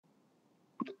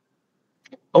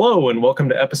Hello, and welcome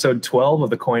to episode 12 of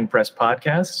the Coin Press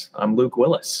podcast. I'm Luke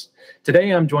Willis. Today,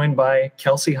 I'm joined by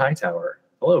Kelsey Hightower.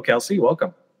 Hello, Kelsey.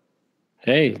 Welcome.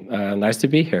 Hey, nice to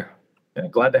be here. Yeah,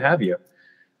 glad to have you.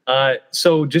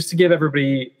 So just to give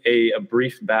everybody a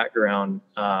brief background,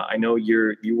 I know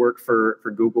you work for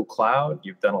Google Cloud.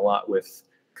 You've done a lot with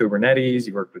Kubernetes.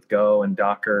 You worked with Go and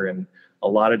Docker and a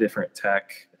lot of different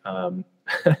tech.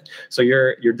 So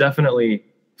you're definitely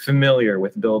familiar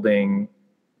with building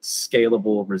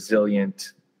scalable,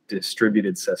 resilient,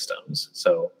 distributed systems.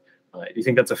 So do you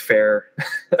think that's a fair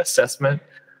assessment?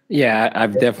 Yeah,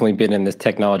 I've definitely been in this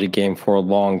technology game for a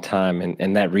long time.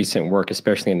 And that recent work,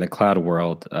 especially in the cloud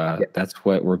world, that's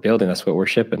what we're building. That's what we're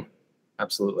shipping.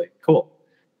 Absolutely. Cool.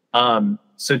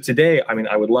 So today,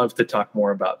 I would love to talk more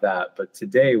about that, but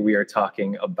today we are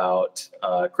talking about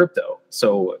crypto.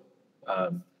 So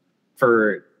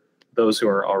for those who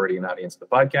are already an audience of the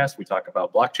podcast, we talk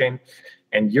about blockchain.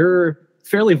 And you're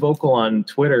fairly vocal on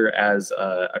Twitter as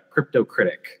a crypto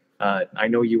critic. I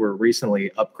know you were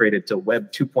recently upgraded to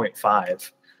Web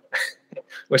 2.5,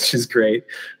 which is great.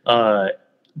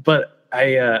 But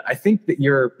I think that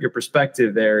your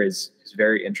perspective there is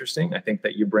very interesting. I think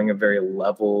that you bring a very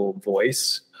level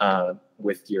voice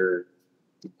with your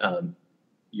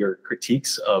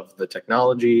critiques of the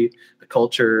technology, the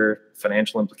culture,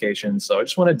 financial implications. So I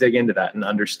just want to dig into that and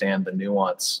understand the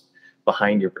nuance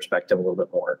behind your perspective a little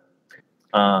bit more.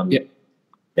 Yeah.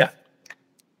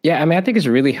 I think it's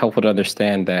really helpful to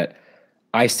understand that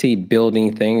I see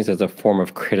building things as a form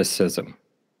of criticism.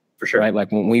 For sure. Right?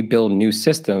 Like when we build new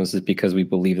systems, it's because we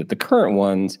believe that the current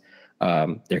ones,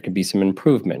 there can be some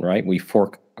improvement, right? We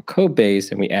fork a code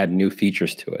base and we add new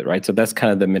features to it, right? So that's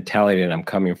kind of the mentality that I'm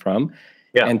coming from.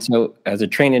 Yeah. And so as a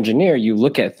trained engineer, you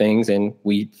look at things and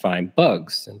we find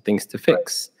bugs and things to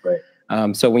fix. Right.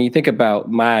 So when you think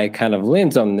about my kind of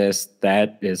lens on this,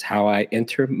 that is how I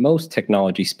enter most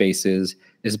technology spaces,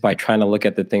 is by trying to look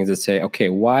at the things that say, okay,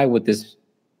 why would this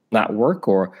not work?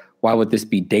 Or why would this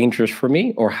be dangerous for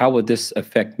me? Or how would this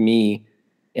affect me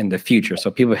in the future?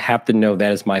 So people have to know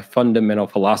that is my fundamental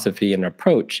philosophy and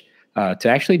approach to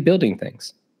actually building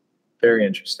things. Very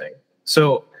interesting.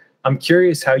 So I'm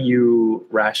curious how you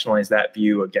rationalize that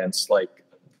view against like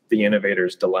the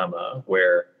innovator's dilemma,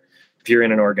 where if you're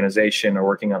in an organization or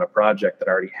working on a project that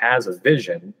already has a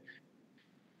vision,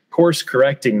 course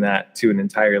correcting that to an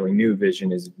entirely new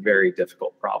vision is a very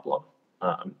difficult problem.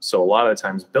 So a lot of the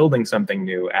times building something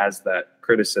new as that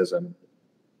criticism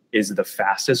is the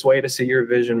fastest way to see your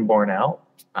vision borne out.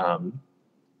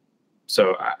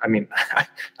 So, I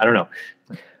don't know.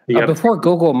 Before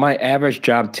Google, my average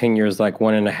job tenure is like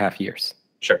 1.5 years.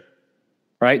 Sure.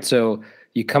 Right? So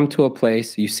you come to a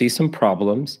place, you see some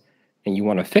problems, and you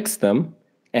want to fix them.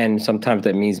 And sometimes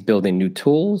that means building new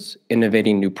tools,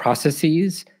 innovating new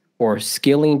processes, or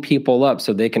skilling people up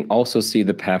so they can also see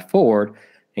the path forward,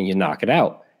 and you knock it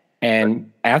out.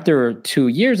 And after 2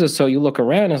 years or so, you look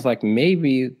around and it's like,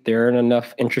 maybe there aren't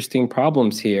enough interesting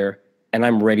problems here and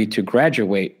I'm ready to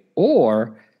graduate.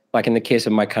 Or like in the case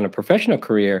of my kind of professional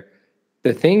career,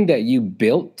 the thing that you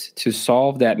built to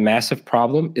solve that massive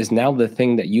problem is now the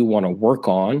thing that you want to work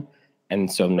on. And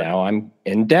so now I'm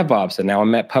in DevOps and now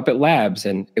I'm at Puppet Labs.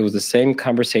 And it was the same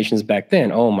conversations back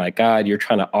then. Oh my God, you're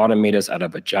trying to automate us out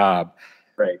of a job.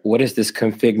 Right. What is this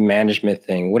config management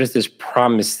thing? What is this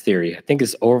promise theory? I think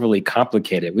it's overly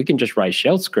complicated. We can just write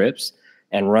shell scripts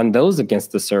and run those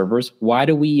against the servers. Why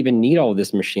do we even need all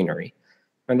this machinery?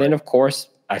 And then, of course,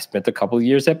 I spent a couple of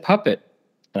years at Puppet.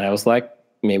 And I was like,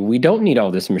 maybe we don't need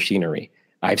all this machinery.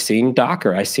 I've seen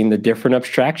Docker. I've seen the different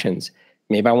abstractions.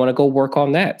 Maybe I want to go work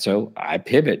on that. So I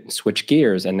pivot, switch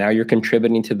gears, and now you're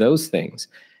contributing to those things.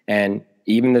 And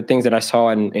even the things that I saw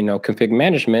in config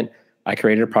management, I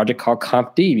created a project called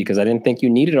CompD because I didn't think you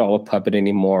needed all of Puppet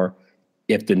anymore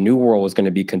if the new world was going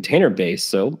to be container-based.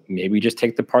 So maybe just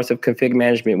take the parts of config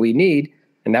management we need.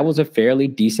 And that was a fairly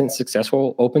decent,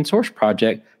 successful open source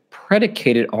project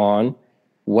predicated on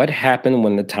what happened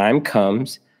when the time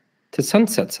comes to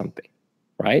sunset something,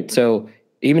 right? So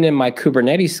even in my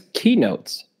Kubernetes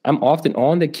keynotes, I'm often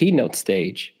on the keynote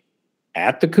stage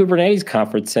at the Kubernetes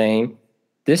conference saying,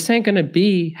 this ain't going to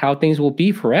be how things will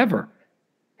be forever.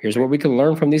 Here's what we can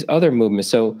learn from these other movements.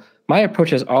 So my approach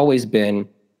has always been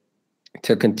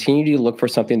to continue to look for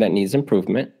something that needs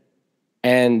improvement.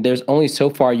 And there's only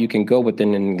so far you can go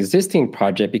within an existing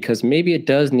project because maybe it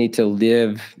does need to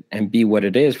live and be what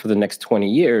it is for the next 20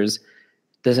 years.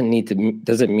 Doesn't mean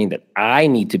that I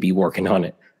need to be working on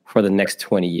it for the next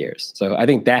 20 years. So I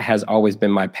think that has always been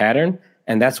my pattern.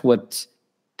 And that's what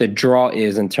the draw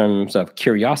is in terms of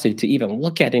curiosity to even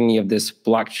look at any of this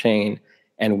blockchain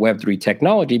and Web3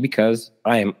 technology because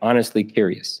I am honestly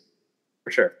curious.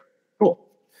 For sure. Cool.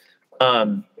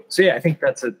 So yeah, I think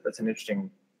that's an interesting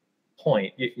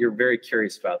point. You're very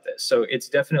curious about this. So it's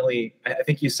definitely, I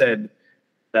think you said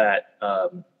that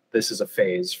this is a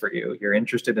phase for you. You're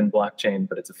interested in blockchain,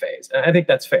 but it's a phase. And I think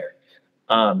that's fair.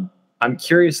 I'm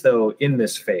curious though, in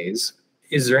this phase,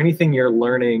 is there anything you're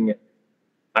learning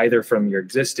either from your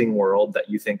existing world that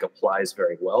you think applies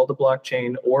very well to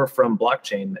blockchain, or from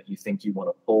blockchain that you think you want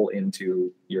to pull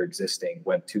into your existing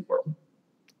Web 2 world?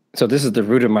 So this is the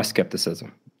root of my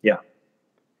skepticism. Yeah.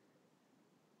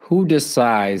 Who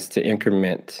decides to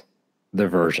increment the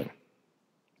version,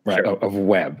 right, Sure. of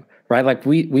web, right? Like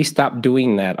we stopped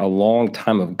doing that a long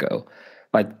time ago.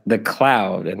 Like the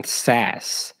cloud and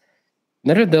SaaS,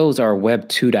 none of those are Web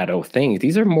 2.0 things.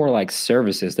 These are more like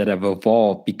services that have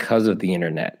evolved because of the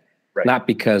internet, Right. not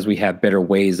because we have better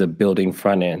ways of building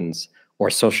front ends or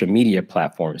social media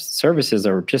platforms. Services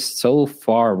are just so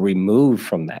far removed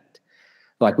from that.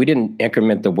 Like we didn't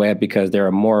increment the web because there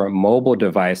are more mobile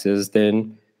devices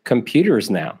than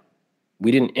computers now. We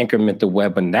didn't increment the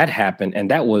web when that happened, and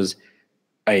that was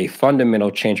a fundamental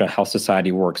change on how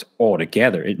society works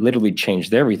altogether. It literally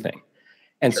changed everything.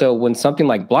 And so when something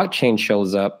like blockchain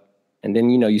shows up, and then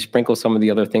you sprinkle some of the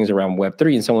other things around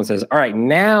Web3, and someone says, all right,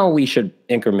 now we should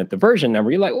increment the version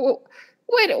number. You're like,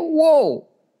 whoa.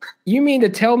 You mean to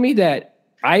tell me that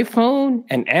iPhone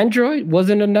and Android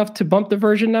wasn't enough to bump the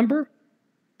version number?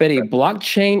 But a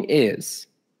blockchain is.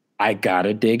 I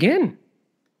gotta dig in.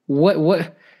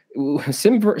 What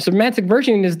semantic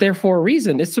versioning is there for a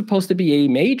reason. It's supposed to be a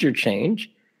major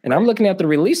change. And I'm looking at the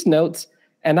release notes,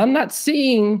 and I'm not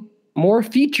seeing more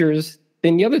features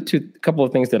than the other couple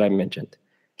of things that I mentioned.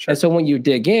 Sure. And so when you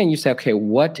dig in, you say, okay,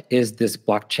 what is this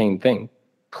blockchain thing?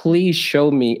 Please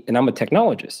show me, and I'm a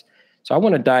technologist. So I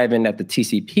want to dive in at the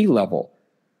TCP level.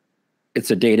 It's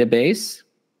a database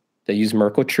that uses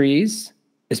Merkle trees.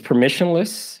 It's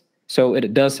permissionless. So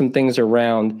it does some things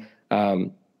around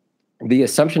the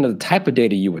assumption of the type of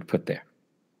data you would put there.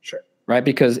 Sure. Right?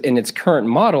 Because in its current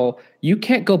model, you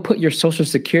can't go put your social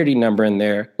security number in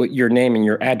there with your name and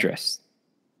your address.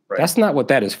 Right. That's not what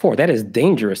that is for. That is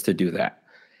dangerous to do that.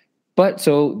 But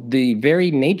so the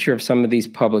very nature of some of these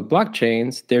public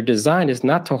blockchains, their design is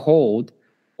not to hold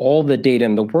all the data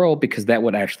in the world because that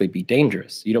would actually be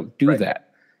dangerous. You don't do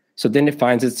that. So then it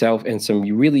finds itself in some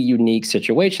really unique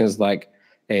situations like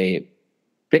a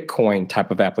Bitcoin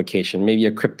type of application, maybe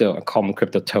a crypto, I call them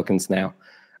crypto tokens now.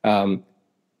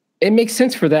 It makes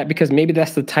sense for that because maybe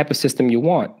that's the type of system you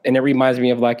want. And it reminds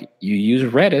me of like you use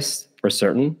Redis for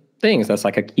certain things. That's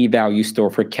like a key value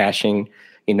store for caching,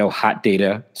 hot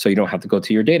data so you don't have to go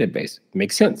to your database. It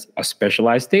makes sense. A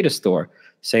specialized data store.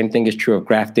 Same thing is true of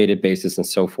graph databases and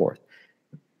so forth.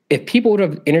 If people would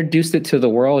have introduced it to the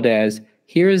world as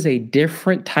here is a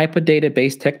different type of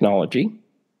database technology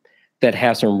that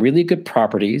has some really good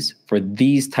properties for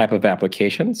these type of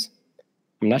applications,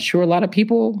 I'm not sure a lot of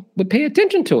people would pay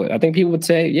attention to it. I think people would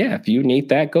say, yeah, if you need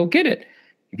that, go get it.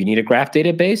 If you need a graph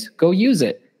database, go use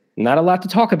it. Not a lot to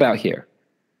talk about here.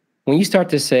 When you start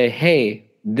to say, hey,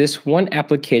 this one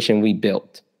application we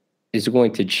built is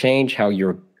going to change how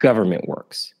your government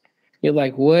works. You're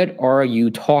like, what are you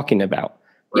talking about?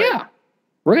 Right. Yeah,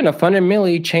 we're going to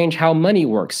fundamentally change how money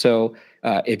works. So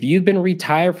if you've been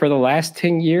retired for the last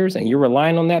 10 years and you're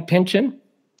relying on that pension,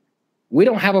 we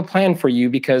don't have a plan for you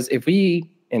because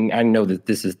and I know that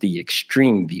this is the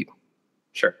extreme view.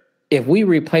 Sure. If we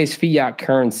replace fiat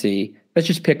currency, let's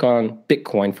just pick on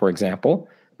Bitcoin, for example.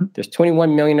 There's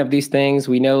 21 million of these things.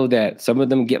 We know that some of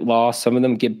them get lost, some of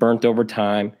them get burnt over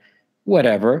time,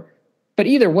 whatever. But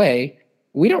either way,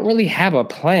 we don't really have a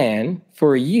plan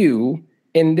for you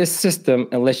in this system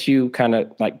unless you kind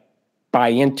of like buy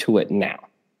into it now.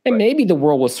 And maybe the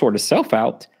world will sort itself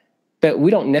out, but we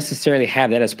don't necessarily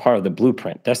have that as part of the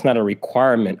blueprint. That's not a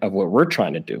requirement of what we're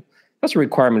trying to do. That's a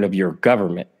requirement of your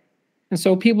government. And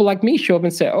so people like me show up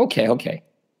and say, okay,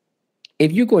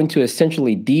 if you're going to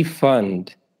essentially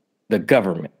defund the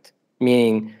government,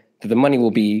 meaning that the money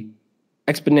will be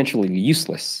exponentially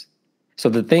useless. So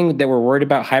the thing that we're worried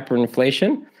about,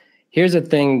 hyperinflation, here's a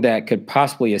thing that could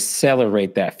possibly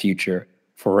accelerate that future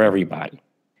for everybody.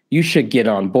 You should get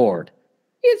on board.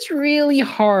 It's really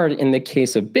hard in the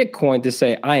case of Bitcoin to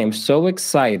say, I am so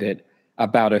excited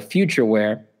about a future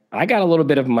where I got a little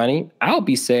bit of money, I'll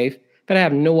be safe, but I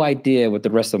have no idea what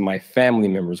the rest of my family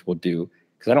members will do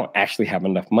because I don't actually have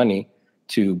enough money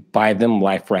to buy them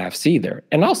life rafts either.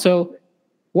 And also,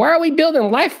 why are we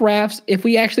building life rafts if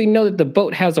we actually know that the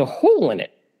boat has a hole in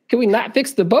it? Can we not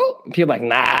fix the boat? People are like,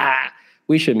 nah,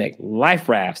 we should make life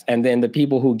rafts. And then the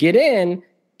people who get in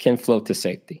can float to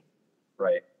safety.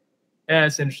 Right. Yeah,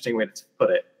 it's an interesting way to put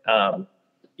it.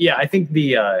 Yeah, I think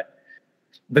the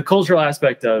cultural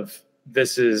aspect of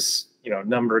this is,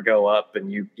 number go up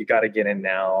and you got to get in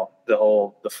now. The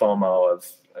FOMO of,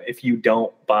 if you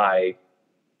don't buy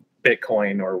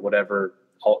Bitcoin or whatever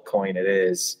altcoin it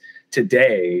is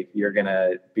today, you're going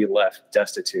to be left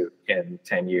destitute in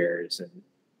 10 years.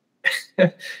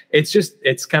 And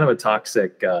it's kind of a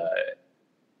toxic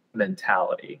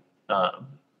mentality.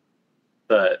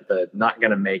 The not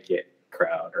going to make it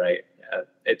crowd, right?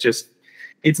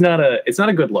 It's not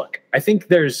a good look. I think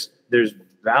there's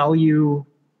value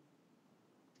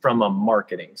from a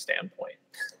marketing standpoint.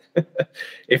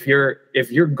 If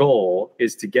your goal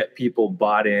is to get people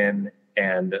bought in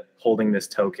and holding this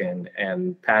token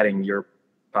and padding your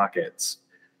pockets,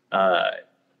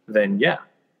 then yeah,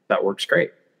 that works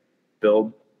great.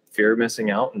 Build fear of missing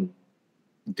out and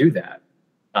do that.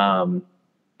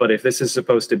 But if this is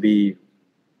supposed to be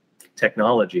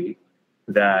technology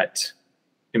that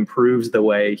improves the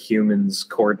way humans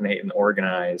coordinate and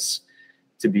organize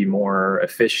to be more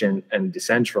efficient and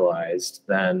decentralized,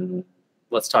 then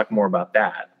let's talk more about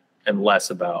that and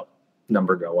less about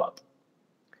number go up.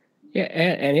 Yeah,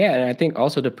 and I think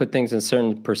also to put things in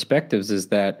certain perspectives is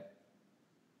that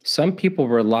some people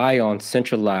rely on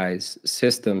centralized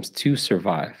systems to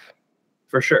survive.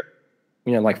 For sure.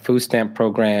 Like food stamp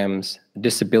programs,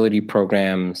 disability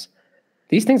programs.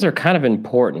 These things are kind of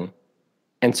important.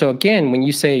 And so again, when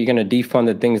you say you're going to defund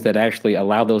the things that actually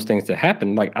allow those things to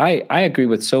happen, like I agree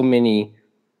with so many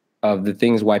of the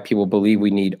things why people believe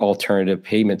we need alternative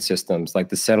payment systems, like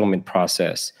the settlement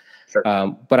process. Sure.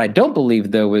 But I don't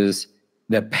believe there was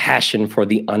the passion for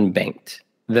the unbanked,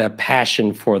 the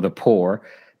passion for the poor,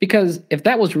 because if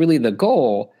that was really the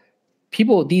goal,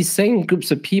 these same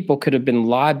groups of people could have been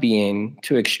lobbying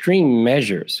to extreme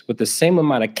measures with the same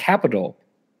amount of capital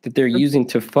that they're using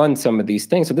to fund some of these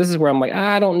things. So this is where I'm like,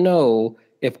 I don't know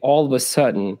if all of a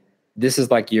sudden this is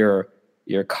like your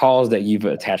cause that you've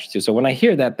attached to. So when I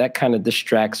hear that, that kind of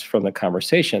distracts from the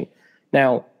conversation.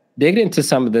 Now, digging into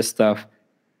some of this stuff,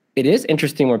 it is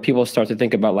interesting when people start to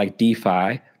think about like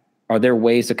DeFi. Are there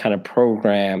ways to kind of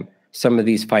program some of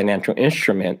these financial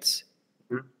instruments?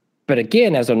 Mm-hmm. But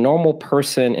again, as a normal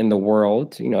person in the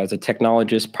world, as a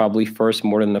technologist, probably first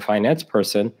more than the finance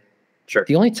person, sure,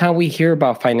 the only time we hear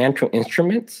about financial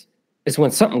instruments is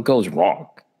when something goes wrong.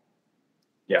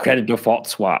 Yeah. Credit default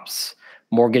swaps,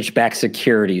 mortgage-backed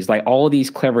securities, like all of these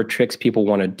clever tricks people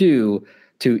want to do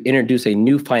to introduce a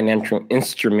new financial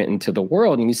instrument into the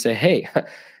world. And you say, hey,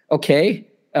 okay,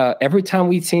 every time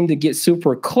we seem to get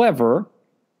super clever,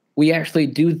 we actually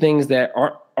do things that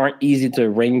aren't easy to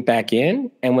rein back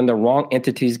in. And when the wrong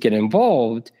entities get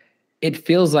involved, it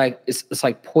feels like it's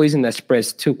like poison that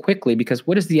spreads too quickly, because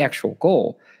what is the actual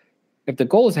goal? If the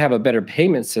goal is to have a better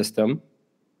payment system,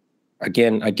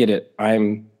 again, I get it.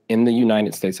 I'm in the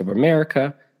United States of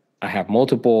America. I have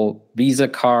multiple Visa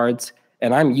cards,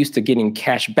 and I'm used to getting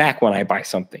cash back when I buy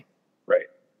something. Right.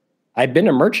 I've been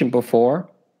a merchant before,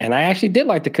 and I actually did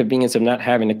like the convenience of not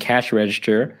having a cash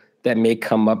register that may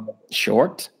come up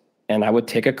short, and I would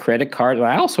take a credit card. And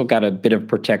I also got a bit of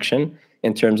protection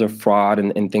in terms of fraud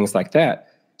and things like that.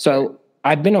 So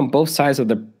I've been on both sides of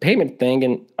the payment thing.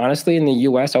 And honestly, in the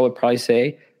US, I would probably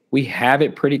say we have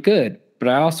it pretty good. But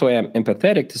I also am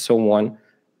empathetic to someone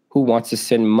who wants to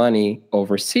send money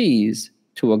overseas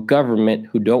to a government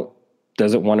who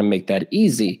doesn't want to make that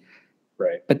easy.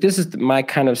 Right. But this is my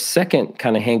kind of second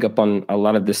kind of hang up on a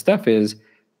lot of this stuff is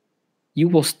you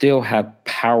will still have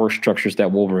power structures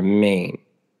that will remain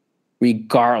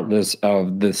regardless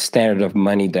of the standard of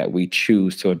money that we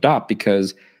choose to adopt,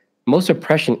 because most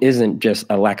oppression isn't just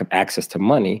a lack of access to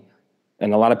money.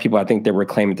 And a lot of people, I think, that were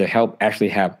claiming to help actually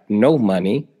have no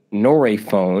money, nor a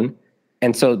phone.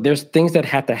 And so there's things that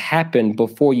have to happen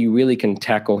before you really can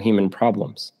tackle human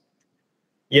problems.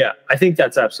 Yeah, I think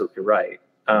that's absolutely right.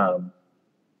 And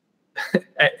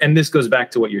this goes back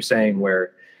to what you're saying,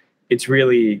 where it's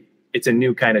a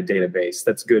new kind of database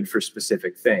that's good for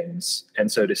specific things. And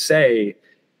so to say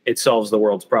it solves the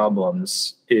world's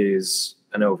problems is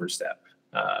an overstep.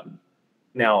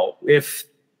 Now, if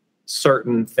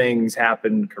certain things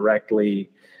happen correctly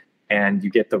and you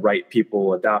get the right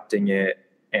people adopting it,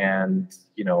 and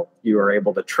you are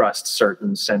able to trust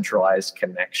certain centralized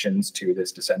connections to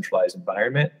this decentralized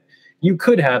environment, you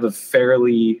could have a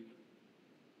fairly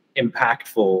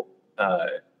impactful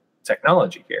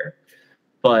technology here.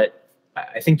 But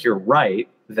I think you're right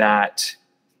that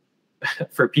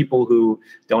for people who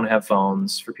don't have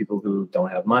phones, for people who don't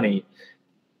have money,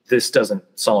 this doesn't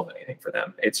solve anything for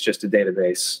them. It's just a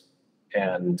database,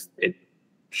 and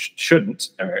shouldn't,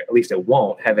 or at least it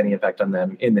won't have any effect on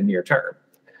them in the near term.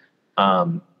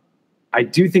 I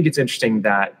do think it's interesting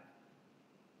that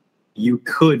you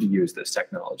could use this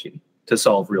technology to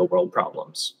solve real world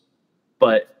problems,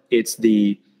 but it's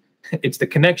the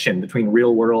connection between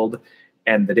real world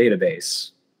and the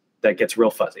database that gets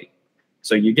real fuzzy.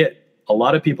 So you get a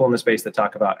lot of people in the space that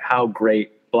talk about how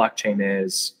great blockchain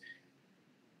is,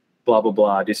 blah, blah,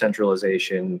 blah,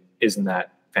 decentralization, isn't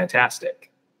that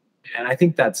fantastic? And I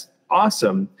think that's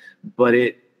awesome, but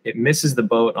it misses the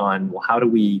boat on, well, how do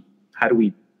we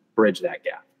bridge that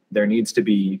gap? There needs to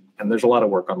be, and there's a lot of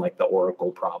work on like the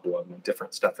Oracle problem and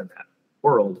different stuff in that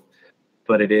world,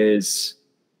 but it's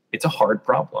a hard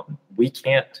problem. We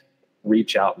can't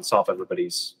reach out and solve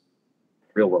everybody's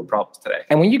real world problems today.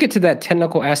 And when you get to that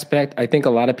technical aspect, I think a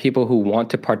lot of people who want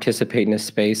to participate in this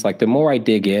space, like the more I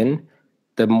dig in,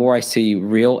 the more I see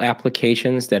real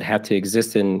applications that have to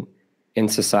exist in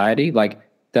society. Like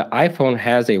the iPhone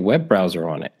has a web browser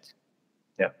on it.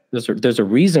 Yeah. There's a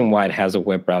reason why it has a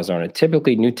web browser on it.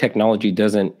 Typically, new technology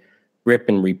doesn't rip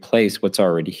and replace what's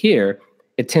already here.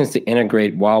 It tends to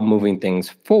integrate while moving things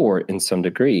forward in some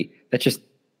degree. That's just,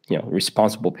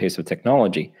 responsible pace of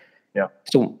technology. Yeah.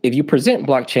 So if you present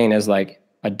blockchain as like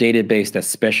a database that's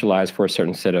specialized for a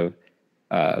certain set of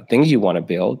things you want to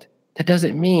build, that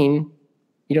doesn't mean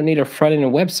you don't need a front-end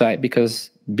website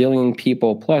because billion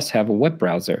people plus have a web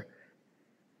browser.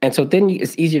 And so then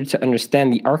it's easier to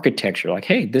understand the architecture. Like,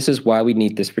 hey, this is why we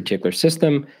need this particular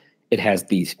system. It has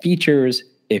these features.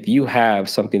 If you have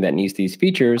something that needs these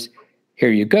features,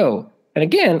 here you go. And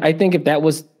again, I think if that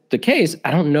was the case,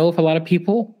 I don't know if a lot of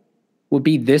people would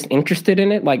be this interested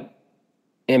in it. Like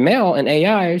ML and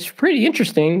AI is pretty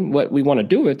interesting what we want to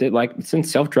do with it. Like it's in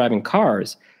self-driving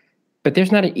cars, but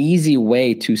there's not an easy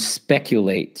way to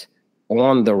speculate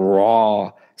on the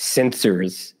raw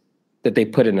sensors that they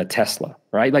put in a Tesla,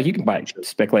 right? Like you can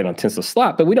speculate on Tesla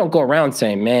slot, but we don't go around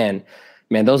saying, man,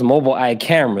 those mobile eye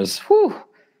cameras,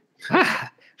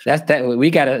 that's going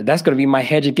to be my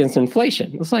hedge against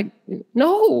inflation. It's like,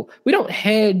 no, we don't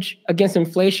hedge against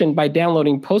inflation by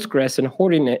downloading Postgres and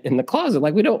hoarding it in the closet.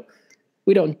 Like we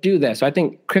don't do that. So I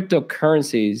think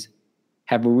cryptocurrencies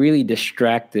have really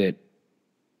distracted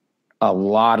a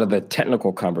lot of the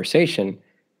technical conversation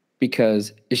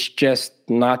because it's just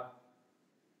not,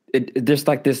 there's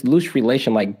like this loose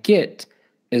relation, like Git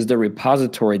is the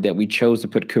repository that we chose to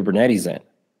put Kubernetes in.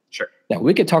 Sure. Now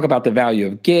we could talk about the value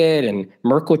of Git and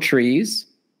Merkle trees,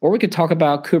 or we could talk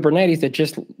about Kubernetes that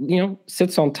just,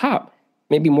 sits on top.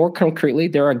 Maybe more concretely,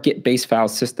 there are Git-based file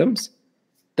systems.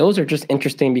 Those are just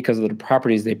interesting because of the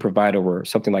properties they provide over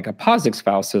something like a POSIX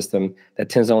file system that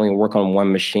tends to only work on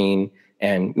one machine,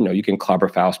 and you can clobber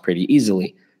files pretty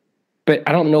easily. But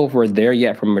I don't know if we're there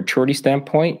yet from a maturity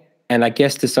standpoint. And I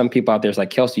guess to some people out there, it's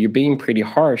like, Kelsey, you're being pretty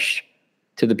harsh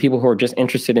to the people who are just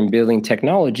interested in building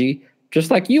technology,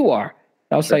 just like you are.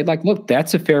 I'll say, like, look,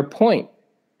 that's a fair point.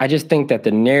 I just think that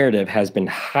the narrative has been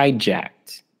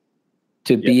hijacked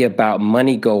to be about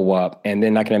money go up. And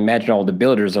then I can imagine all the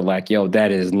builders are like, yo,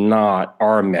 that is not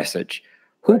our message.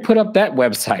 Who put up that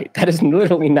website? That is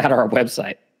literally not our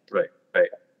website. Right.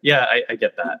 Yeah, I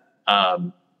get that.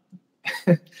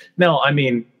 No, I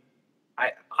mean,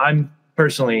 I'm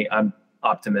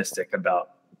optimistic about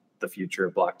the future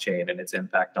of blockchain and its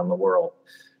impact on the world.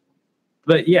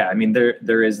 But yeah, I mean,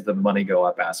 there is the money go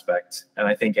up aspect. And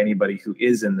I think anybody who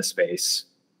is in the space,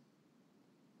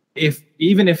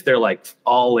 even if they're like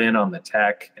all in on the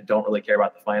tech and don't really care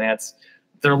about the finance,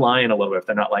 they're lying a little bit if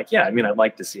they're not like, yeah, I mean, I'd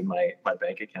like to see my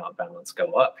bank account balance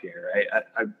go up here.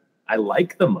 I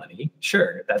like the money.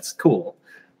 Sure, that's cool.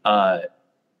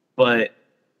 But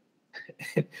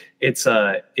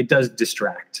it does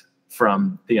distract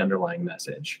from the underlying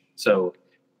message. So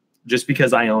just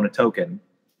because I own a token,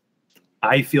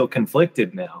 I feel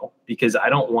conflicted now because I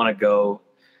don't want to go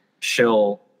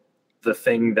shill the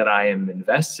thing that I am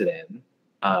invested in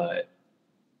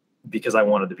because I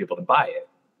wanted the people to buy it.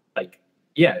 Like,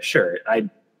 yeah, sure, I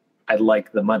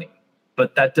like the money,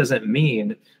 but that doesn't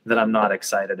mean that I'm not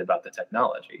excited about the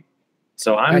technology.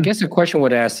 So I guess the question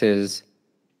would ask is,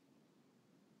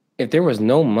 if there was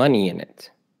no money in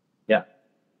it,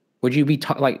 would you be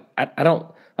I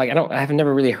have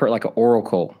never really heard like an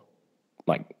Oracle,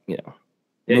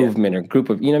 movement or group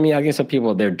of, I mean, I guess some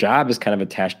people, their job is kind of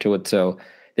attached to it. So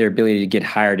their ability to get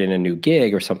hired in a new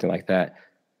gig or something like that.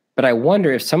 But I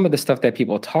wonder if some of the stuff that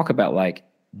people talk about, like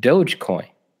Dogecoin,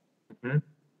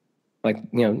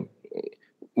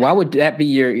 why would that be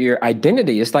your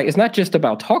identity? It's like, it's not just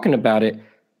about talking about it.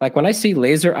 Like when I see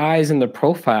laser eyes in the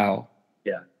profile,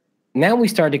 now we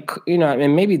started,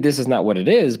 and maybe this is not what it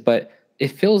is, but it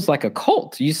feels like a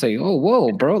cult. You say, oh,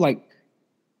 whoa, bro, like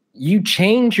you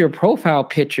change your profile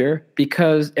picture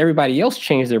because everybody else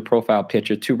changed their profile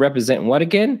picture to represent what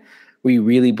again? We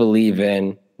really believe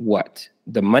in what?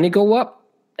 The money go up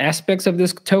aspects of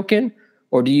this token?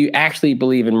 Or do you actually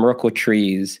believe in Merkle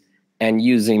trees and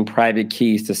using private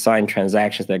keys to sign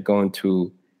transactions that go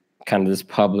into kind of this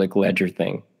public ledger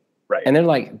thing? Right. And they're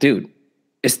like, dude,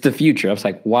 it's the future. I was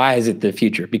like, why is it the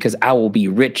future? Because I will be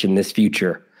rich in this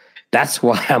future. That's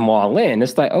why I'm all in.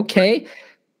 It's like, okay,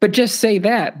 but just say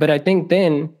that. But I think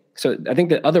then, so I think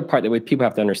the other part that people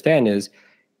have to understand is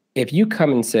if you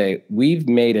come and say, we've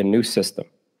made a new system,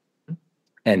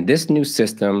 and this new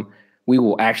system, we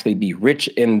will actually be rich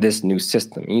in this new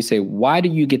system. And you say, why do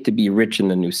you get to be rich in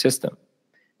the new system?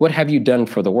 What have you done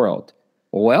for the world?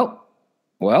 Well,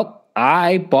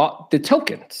 I bought the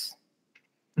tokens.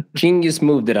 Genius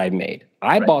move that I made.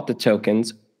 I bought the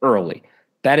tokens early.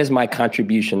 That is my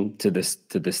contribution to this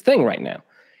thing right now.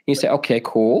 You say, okay,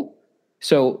 cool.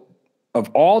 So of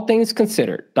all things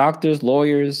considered, doctors,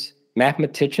 lawyers,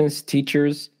 mathematicians,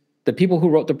 teachers, the people who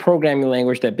wrote the programming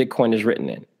language that Bitcoin is written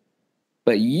in,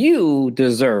 but you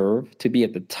deserve to be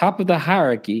at the top of the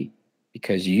hierarchy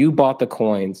because you bought the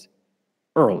coins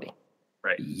early.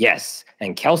 Right. Yes.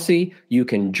 And Kelsey, you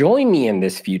can join me in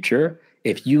this future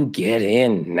if you get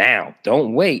in now.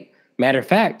 Don't wait. Matter of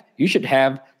fact, you should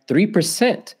have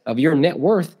 3% of your net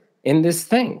worth in this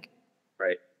thing.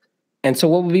 Right. And so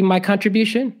what would be my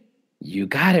contribution? You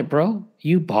got it, bro.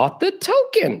 You bought the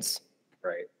tokens.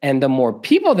 Right. And the more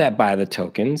people that buy the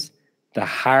tokens, the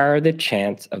higher the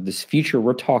chance of this future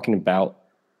we're talking about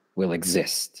will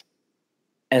exist.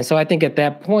 And so I think at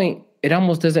that point, it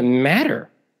almost doesn't matter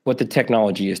what the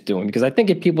technology is doing. Because I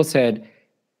think if people said,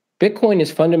 Bitcoin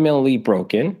is fundamentally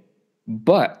broken,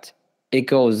 but it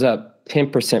goes up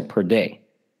 10% per day,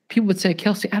 people would say,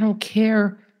 Kelsey, I don't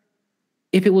care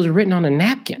if it was written on a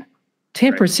napkin.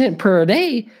 10% per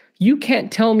day, you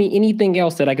can't tell me anything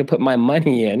else that I could put my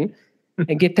money in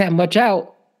and get that much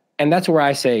out. And that's where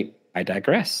I say, I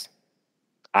digress.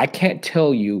 I can't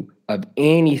tell you of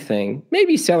anything,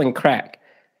 maybe selling crack,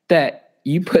 that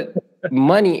you put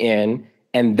money in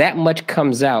and that much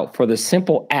comes out for the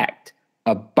simple act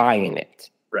of buying it.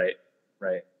 Right,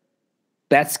 right.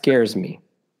 That scares me.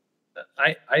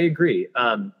 I agree.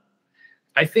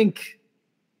 I think,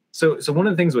 so one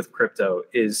of the things with crypto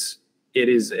is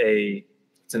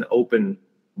it's an open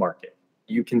market.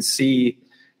 You can see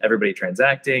everybody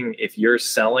transacting. If you're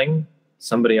selling,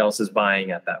 somebody else is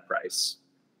buying at that price.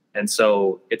 And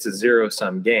so it's a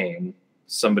zero-sum game.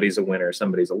 Somebody's a winner,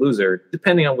 somebody's a loser,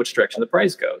 depending on which direction the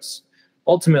price goes.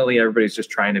 Ultimately, everybody's just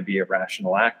trying to be a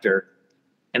rational actor.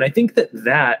 And I think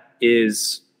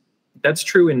that's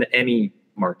true in any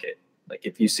market. Like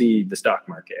if you see the stock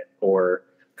market or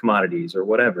commodities or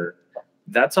whatever,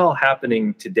 that's all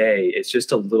happening today. It's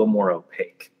just a little more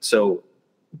opaque. So,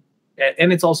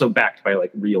 and it's also backed by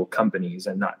like real companies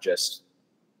and not just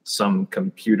some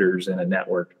computers in a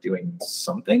network doing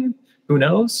something, who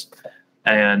knows?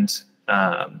 And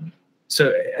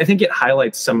so I think it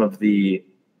highlights some of the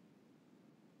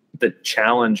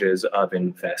challenges of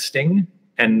investing.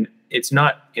 And it's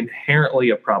not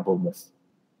inherently a problem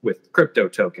with crypto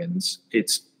tokens.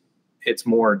 It's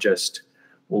more just,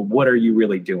 well, what are you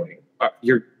really doing?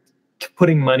 You're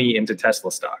putting money into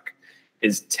Tesla stock.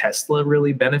 Is Tesla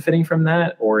really benefiting from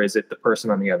that? Or is it the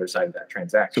person on the other side of that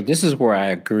transaction? So this is where I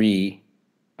agree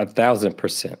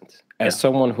 1,000%. As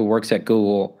someone who works at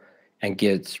Google and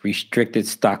gets restricted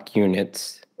stock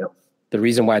units, the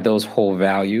reason why those hold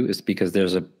value is because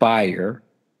there's a buyer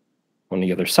on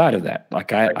the other side of that.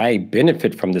 Like I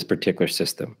benefit from this particular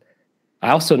system.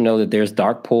 I also know that there's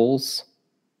dark pools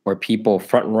where people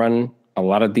front run a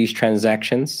lot of these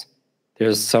transactions.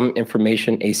 There's some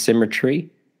information asymmetry,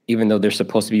 even though they're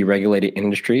supposed to be regulated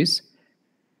industries.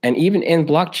 And even in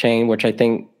blockchain, which I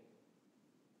think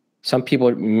some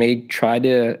people may try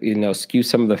to, skew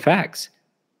some of the facts,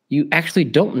 you actually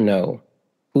don't know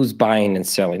who's buying and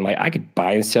selling. Like I could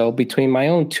buy and sell between my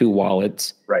own two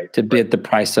wallets to bid the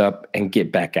price up and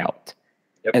get back out.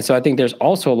 Yep. And so I think there's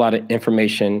also a lot of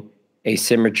information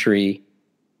asymmetry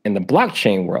in the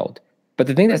blockchain world. But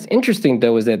the thing that's interesting,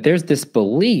 though, is that there's this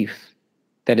belief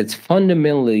that it's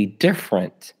fundamentally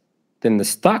different than the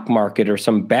stock market or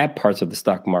some bad parts of the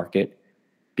stock market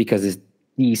because it's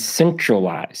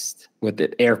decentralized with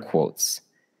the air quotes.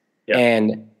 Yep.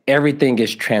 And everything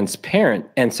is transparent.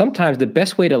 And sometimes the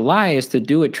best way to lie is to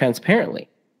do it transparently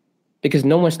because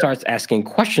no one starts asking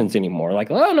questions anymore. Like,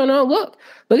 oh, no,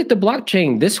 look at the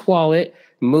blockchain. This wallet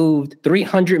moved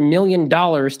 $300 million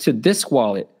to this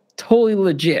wallet. Totally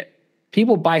legit.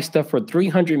 People buy stuff for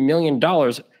 $300 million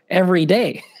every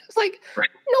day. It's like, Right.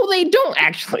 no, they don't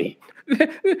actually.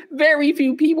 Very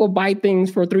few people buy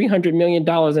things for $300 million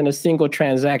in a single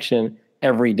transaction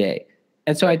every day.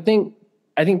 And so I think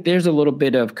there's a little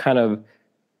bit of kind of,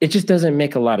 it just doesn't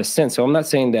make a lot of sense. So I'm not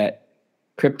saying that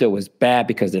crypto is bad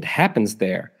because it happens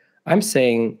there. I'm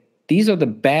saying these are the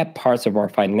bad parts of our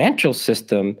financial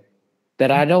system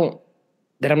that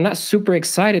I'm not super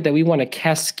excited that we want to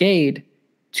cascade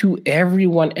to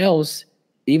everyone else,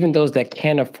 even those that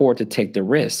can't afford to take the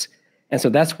risk. And so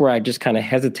that's where I just kind of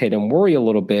hesitate and worry a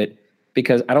little bit,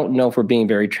 because I don't know if we're being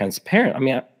very transparent. I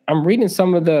mean, I'm reading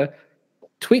some of the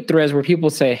tweet threads where people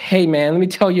say, hey, man, let me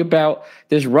tell you about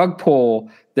this rug pull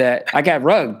that I got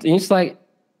rugged. And it's like,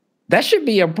 that should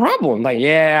be a problem. Like,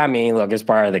 yeah, I mean, look, it's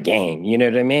part of the game. You know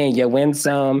what I mean? You win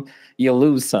some, you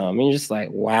lose some. And you're just like,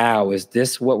 wow, is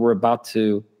this what we're about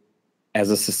to,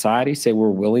 as a society, say we're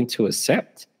willing to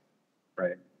accept?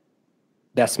 Right.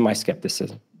 That's my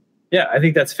skepticism. Yeah, I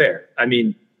think that's fair. I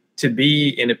mean, to be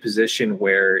in a position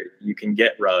where you can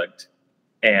get rugged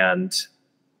and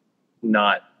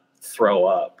not throw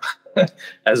up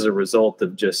as a result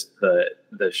of just the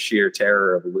sheer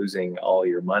terror of losing all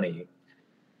your money,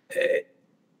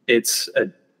 it's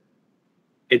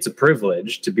a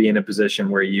privilege to be in a position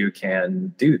where you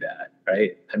can do that,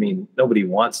 right? I mean, nobody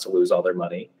wants to lose all their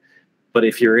money, but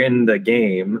if you're in the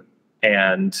game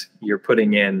and you're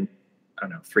putting in, I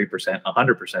don't know, 3%,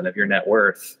 100% of your net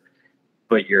worth,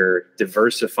 but you're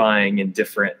diversifying in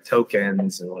different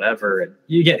tokens and whatever, and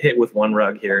you get hit with one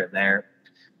rug here and there.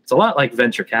 It's a lot like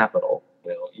venture capital.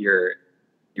 You know,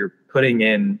 you're putting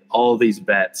in all these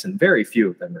bets, and very few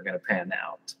of them are going to pan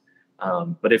out.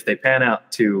 But if they pan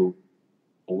out to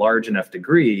a large enough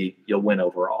degree, you'll win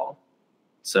overall.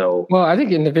 So, well, I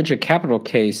think in the venture capital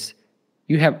case,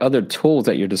 you have other tools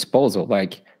at your disposal.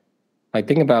 Like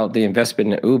think about the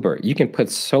investment in Uber. You can put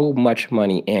so much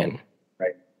money in,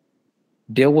 right?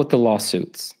 Deal with the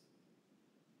lawsuits,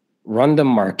 run the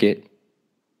market,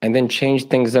 and then change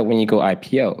things up when you go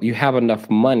IPO. You have enough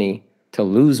money to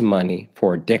lose money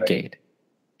for a decade. Right.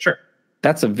 Sure.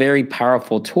 That's a very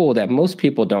powerful tool that most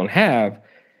people don't have,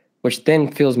 which then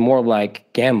feels more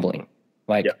like gambling.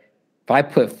 Like, if I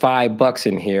put $5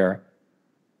 in here,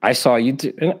 I saw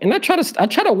YouTube, and I try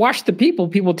to watch the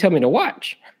people tell me to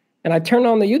watch. And I turn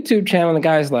on the YouTube channel, and the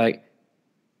guy's like,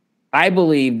 I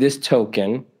believe this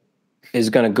token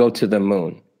is going to go to the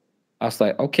moon. I was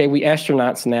like, okay, we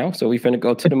astronauts now, so we finna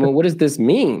go to the moon. What does this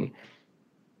mean?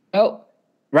 Oh,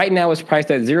 right now it's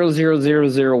priced at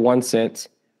 0.00001 cents.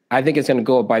 I think it's going to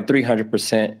go up by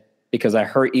 300% because I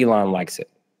heard Elon likes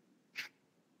it.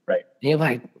 Right. And you're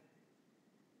like,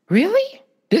 really?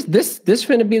 This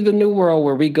finna be the new world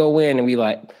where we go in and we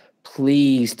like,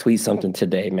 please tweet something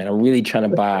today, man. I'm really trying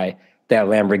to buy that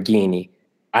Lamborghini.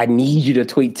 I need you to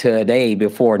tweet today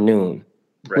before noon.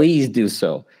 Please do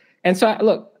so. And so,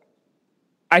 look,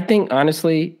 I think,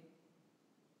 honestly,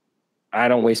 I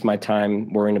don't waste my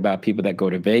time worrying about people that go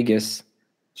to Vegas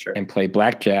and play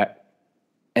blackjack.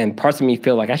 And parts of me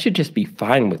feel like I should just be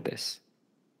fine with this.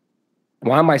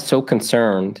 Why am I so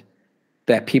concerned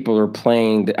that people are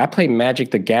playing? I play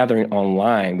Magic the Gathering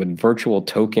online with virtual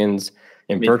tokens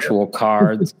and virtual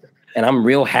cards, and I'm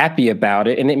real happy about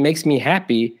it, and it makes me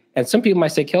happy. And some people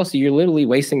might say, Kelsey, you're literally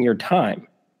wasting your time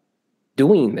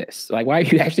doing this. Like, why are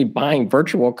you actually buying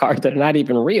virtual cards that are not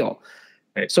even real?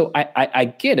 Right. So I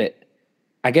get it.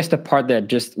 I guess the part that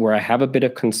just where I have a bit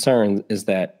of concern is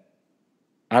that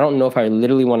I don't know if I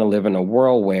literally want to live in a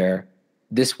world where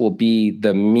this will be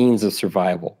the means of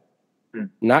survival.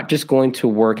 Not just going to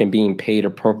work and being paid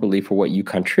appropriately for what you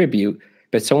contribute,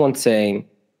 but someone saying,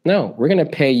 no, we're going to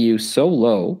pay you so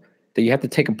low that you have to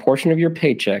take a portion of your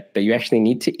paycheck that you actually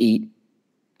need to eat,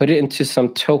 put it into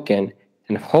some token,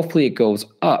 and hopefully it goes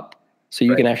up so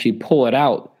you can actually pull it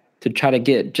out to try to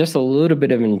get just a little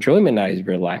bit of enjoyment out of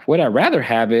your life. What I'd rather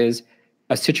have is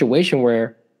a situation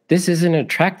where this isn't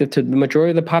attractive to the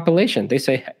majority of the population. They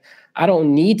say, I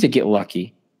don't need to get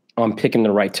lucky on picking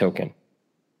the right token.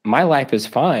 My life is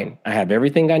fine. I have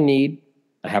everything I need.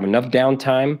 I have enough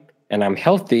downtime and I'm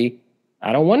healthy.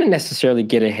 I don't want to necessarily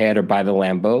get ahead or buy the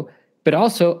Lambo, but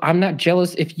also I'm not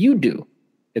jealous if you do.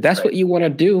 If that's what you want to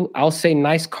do, I'll say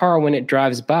nice car when it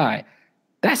drives by.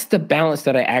 That's the balance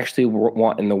that I actually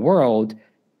want in the world.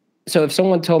 So if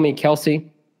someone told me,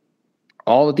 Kelsey,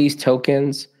 all of these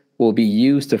tokens will be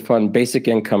used to fund basic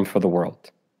income for the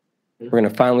world. We're going to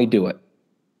finally do it.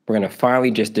 We're going to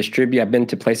finally just distribute. I've been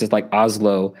to places like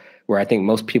Oslo, where I think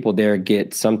most people there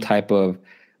get some type of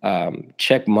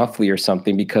check monthly or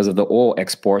something because of the oil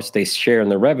exports. They share in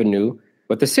the revenue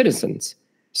with the citizens.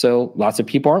 So lots of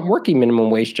people aren't working minimum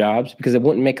wage jobs because it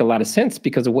wouldn't make a lot of sense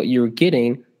because of what you're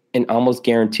getting an almost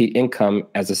guaranteed income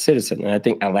as a citizen. And I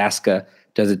think Alaska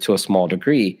does it to a small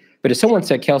degree. But if someone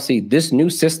said, Kelsey, this new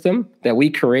system that we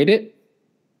created,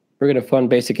 we're going to fund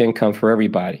basic income for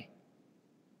everybody,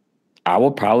 I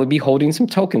will probably be holding some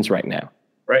tokens right now.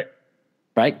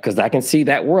 Right? Because I can see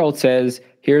that world says,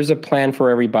 here's a plan for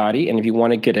everybody. And if you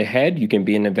want to get ahead, you can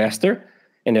be an investor.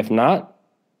 And if not,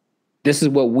 this is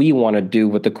what we want to do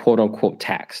with the quote unquote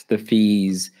tax, the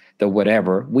fees, the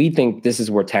whatever. We think this is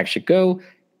where tax should go.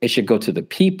 It should go to the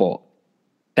people.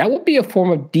 That would be a form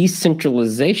of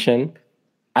decentralization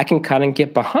I can kind of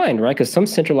get behind, right? Because some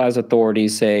centralized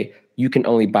authorities say you can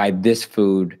only buy this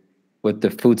food with the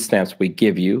food stamps we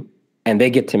give you, and they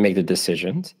get to make the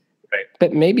decisions. Right.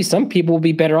 But maybe some people will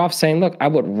be better off saying, look, I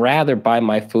would rather buy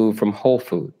my food from Whole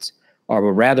Foods, or I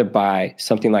would rather buy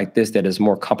something like this that is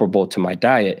more comparable to my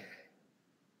diet.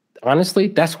 Honestly,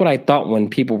 that's what I thought when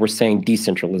people were saying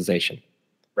decentralization.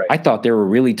 Right. I thought they were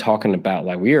really talking about,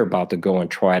 like, we are about to go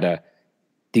and try to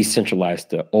decentralize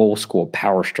the old school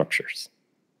power structures.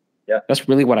 Yeah. That's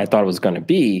really what I thought it was going to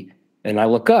be. And I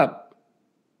look up,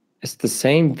 it's the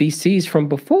same VCs from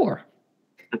before.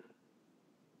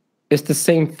 It's the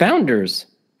same founders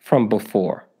from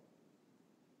before.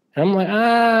 And I'm like,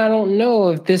 I don't know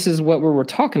if this is what we were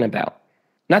talking about.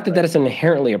 Not that that is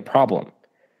inherently a problem.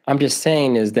 I'm just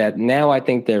saying is that now I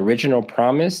think the original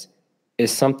promise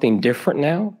is something different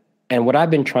now. And what I've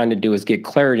been trying to do is get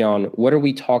clarity on what are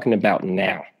we talking about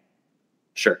now?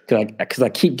 Sure. Because I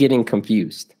keep getting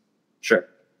confused. Sure.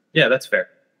 Yeah, that's fair.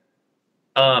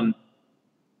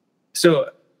 So,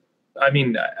 I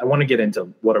mean, I want to get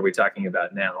into what are we talking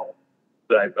about now,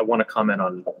 but I want to comment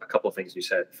on a couple of things you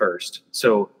said first.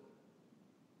 So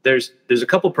there's a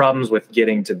couple problems with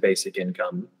getting to basic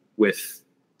income with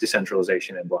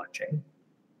decentralization and blockchain.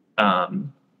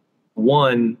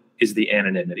 One is the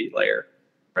anonymity layer,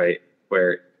 right?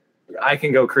 Where I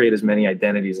can go create as many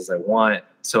identities as I want.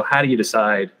 So how do you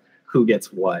decide who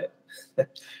gets what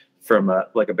from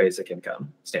a basic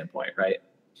income standpoint, right?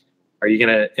 Are you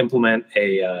going to implement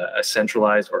a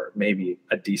centralized or maybe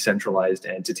a decentralized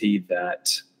entity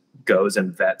that goes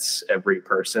and vets every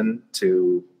person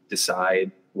to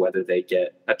decide whether they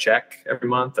get a check every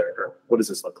month, or what does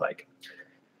this look like?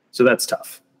 So that's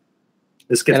tough.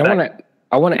 This gets back.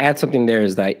 I want to add something there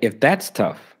is that if that's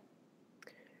tough,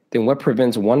 then what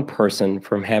prevents one person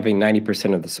from having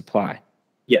 90% of the supply?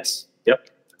 Yes. Yep.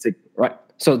 Right.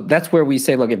 So that's where we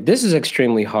say, look, if this is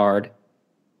extremely hard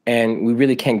and we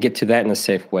really can't get to that in a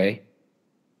safe way,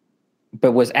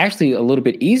 but what's actually a little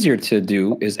bit easier to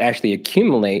do is actually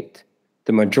accumulate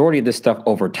the majority of this stuff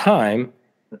over time,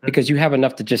 because you have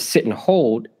enough to just sit and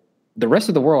hold. The rest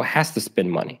of the world has to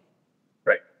spend money.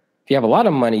 Right. If you have a lot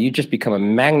of money, you just become a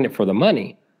magnet for the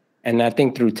money. And I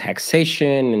think through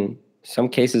taxation and some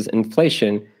cases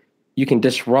inflation, you can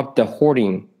disrupt the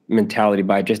hoarding mentality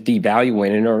by just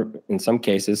devaluing it, or in some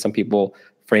cases, some people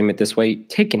frame it this way,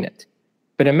 taking it.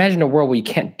 But imagine a world where you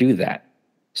can't do that.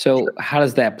 So sure. How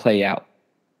does that play out?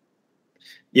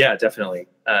 Yeah, definitely.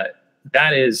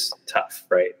 That is tough,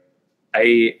 right?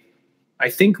 I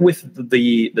think with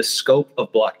the scope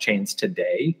of blockchains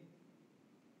today,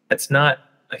 that's not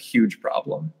a huge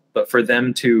problem. But for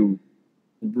them to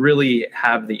really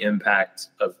have the impact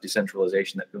of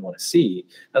decentralization that we want to see,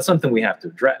 that's something we have to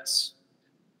address.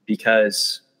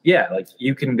 Because, yeah, like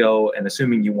you can go and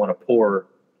assuming you want to pour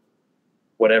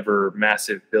whatever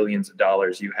massive billions of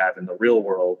dollars you have in the real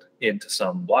world into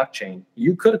some blockchain,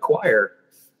 you could acquire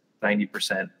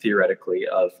 90% theoretically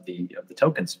of the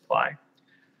token supply.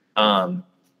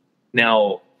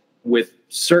 Now, with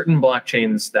certain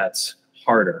blockchains, that's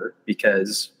harder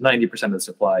because 90% of the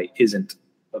supply isn't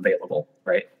available,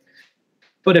 right?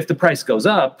 But if the price goes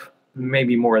up,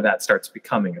 maybe more of that starts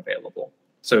becoming available.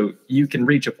 So you can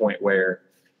reach a point where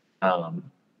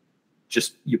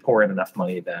just you pour in enough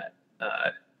money that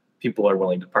people are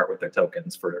willing to part with their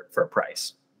tokens for a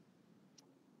price.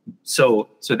 So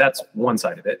that's one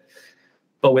side of it.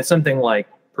 But with something like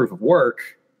proof of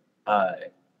work,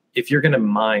 if you're going to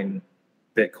mine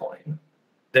Bitcoin,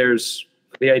 there's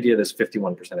the idea of this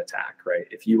 51% attack, right?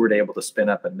 If you were to able to spin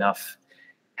up enough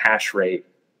hash rate,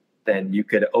 then you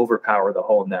could overpower the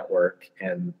whole network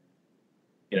and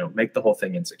make the whole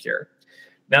thing insecure.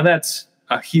 Now that's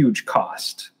a huge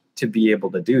cost to be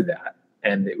able to do that,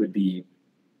 and it would be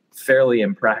fairly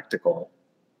impractical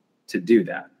to do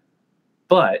that.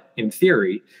 But in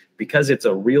theory, because it's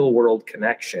a real world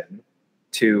connection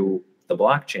to the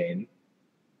blockchain,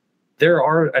 there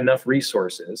are enough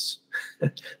resources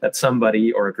that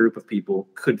somebody or a group of people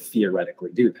could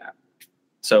theoretically do that.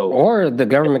 So, or the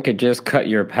government could just cut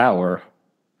your power.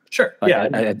 Sure.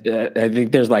 I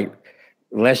think there's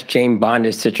less Jane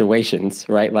Bondish situations,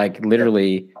 right? Like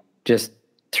literally just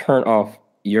turn off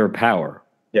your power.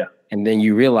 Yeah. And then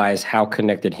you realize how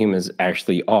connected humans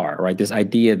actually are, right? This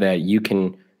idea that you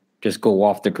can just go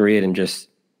off the grid and just,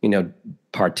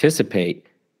 participate.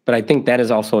 But I think that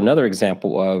is also another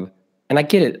example of, and I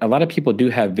get it, a lot of people do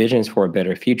have visions for a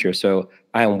better future. So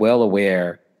I am well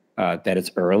aware that it's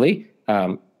early.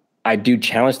 I do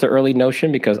challenge the early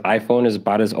notion because iPhone is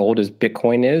about as old as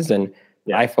Bitcoin is, and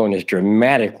iPhone is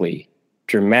dramatically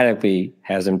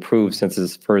has improved since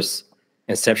its first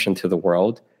inception to the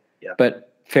world. Yeah.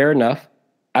 But fair enough.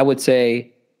 I would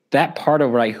say that part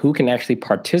of who can actually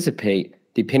participate,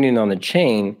 depending on the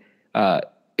chain,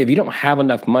 if you don't have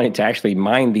enough money to actually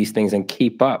mine these things and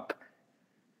keep up,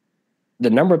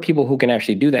 the number of people who can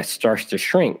actually do that starts to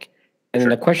shrink. And then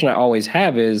the question I always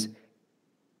have is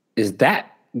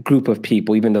that group of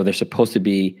people, even though they're supposed to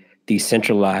be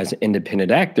decentralized,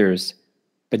 independent actors,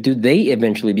 but do they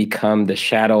eventually become the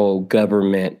shadow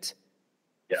government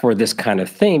for this kind of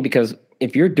thing? Because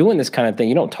if you're doing this kind of thing,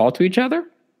 you don't talk to each other,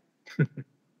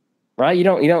 right? You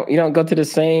don't go to the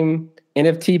same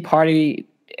NFT party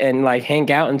and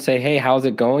hang out and say, hey, how's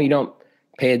it going? You don't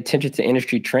pay attention to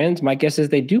industry trends. My guess is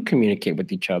they do communicate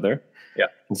with each other. Yeah.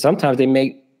 And sometimes they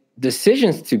make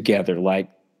decisions together, like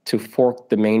to fork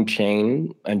the main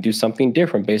chain and do something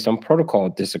different based on protocol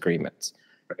disagreements.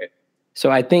 Right. So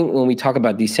I think when we talk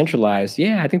about decentralized,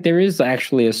 I think there is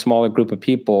actually a smaller group of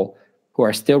people who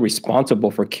are still responsible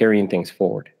for carrying things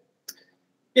forward.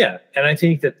 Yeah. And I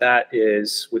think that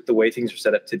is, with the way things are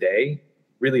set up today,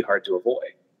 really hard to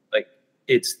avoid.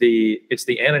 It's the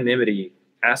anonymity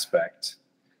aspect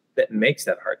that makes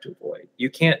that hard to avoid. You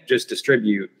can't just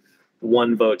distribute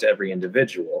one vote to every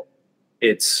individual.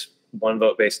 It's one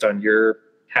vote based on your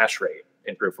hash rate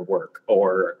in proof of work,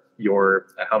 or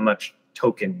how much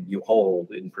token you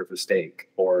hold in proof of stake,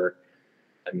 or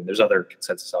there's other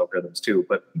consensus algorithms too,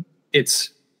 but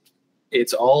it's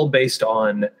all based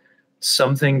on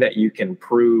something that you can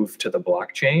prove to the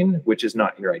blockchain, which is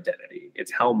not your identity.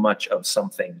 It's how much of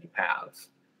something you have.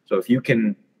 So if you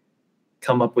can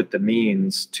come up with the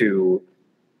means to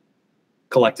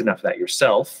collect enough of that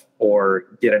yourself, or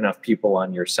get enough people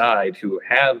on your side who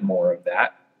have more of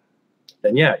that,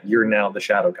 then you're now the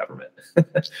shadow government.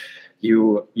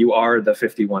 You are the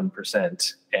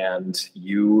 51%, and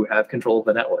you have control of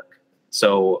the network.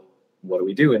 So what do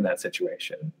we do in that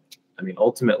situation?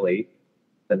 Ultimately,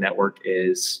 the network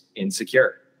is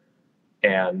insecure.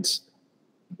 And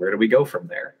where do we go from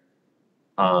there?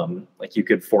 You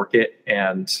could fork it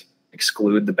and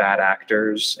exclude the bad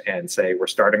actors and say, we're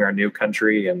starting our new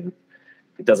country and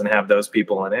it doesn't have those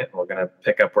people in it. We're going to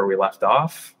pick up where we left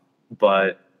off.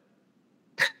 But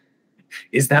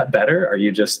is that better? Are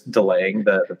you just delaying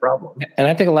the problem? And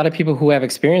I think a lot of people who have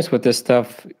experience with this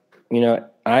stuff,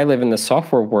 I live in the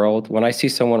software world. When I see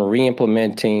someone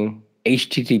re-implementing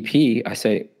HTTP, I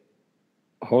say,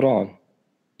 hold on,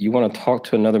 you want to talk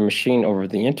to another machine over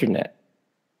the internet?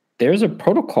 There's a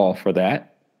protocol for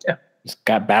that. Yeah. It's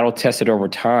got battle tested over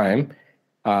time.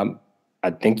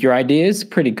 I think your idea is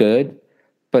pretty good,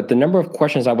 but the number of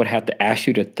questions I would have to ask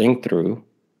you to think through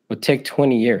would take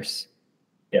 20 years.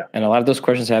 Yeah. And a lot of those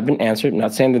questions have been answered. I'm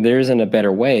not saying that there isn't a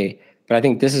better way, but I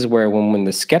think this is where when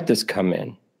the skeptics come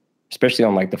in, especially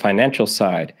on the financial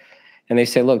side, and they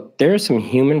say, look, there are some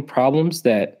human problems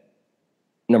that,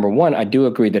 number one, I do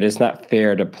agree that it's not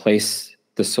fair to place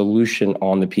the solution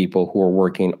on the people who are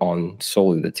working on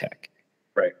solely the tech.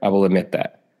 Right. I will admit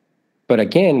that. But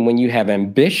again, when you have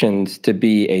ambitions to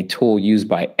be a tool used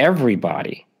by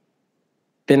everybody,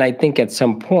 then I think at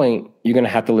some point you're going to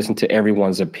have to listen to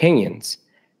everyone's opinions.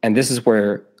 And this is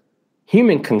where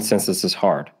human consensus is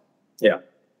hard. Yeah.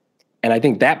 And I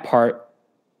think that part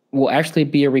will actually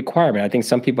be a requirement. I think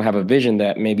some people have a vision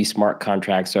that maybe smart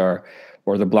contracts or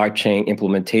the blockchain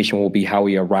implementation will be how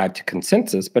we arrive to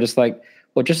consensus. But it's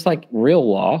just like real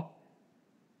law,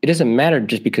 it doesn't matter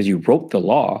just because you wrote the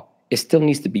law. It still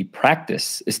needs to be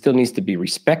practiced. It still needs to be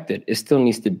respected. It still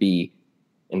needs to be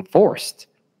enforced,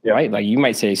 right? You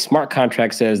might say smart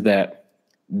contract says that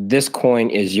this coin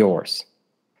is yours.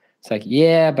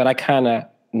 It's but I kind of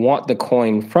want the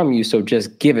coin from you, so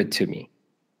just give it to me.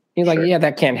 He's Sure.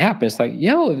 That can't happen. It's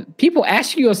if people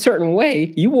ask you a certain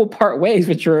way, you will part ways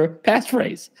with your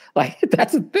passphrase.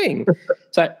 That's a thing.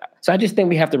 So I just think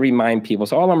we have to remind people.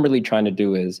 So all I'm really trying to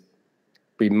do is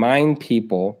remind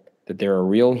people that there are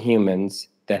real humans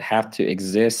that have to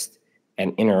exist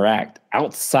and interact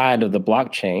outside of the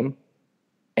blockchain.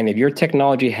 And if your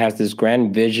technology has this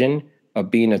grand vision of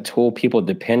being a tool people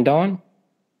depend on,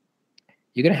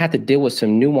 you're going to have to deal with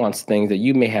some nuanced things that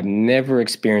you may have never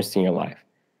experienced in your life.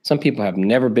 Some people have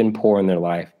never been poor in their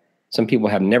life. Some people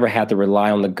have never had to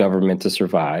rely on the government to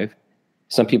survive.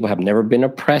 Some people have never been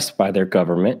oppressed by their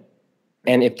government.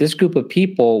 And if this group of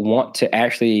people want to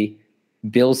actually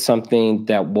build something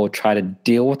that will try to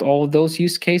deal with all of those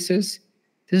use cases,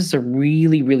 this is a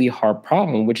really, really hard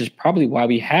problem, which is probably why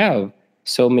we have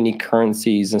so many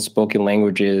currencies and spoken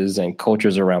languages and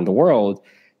cultures around the world,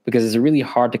 because it's really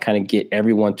hard to kind of get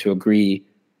everyone to agree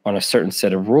on a certain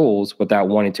set of rules without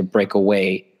wanting to break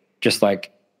away, just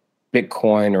like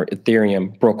Bitcoin or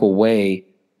Ethereum broke away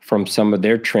from some of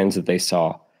their trends that they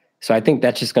saw. So I think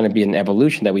that's just going to be an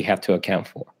evolution that we have to account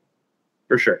for.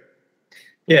 For sure.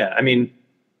 Yeah, I mean,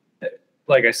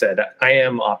 like I said, I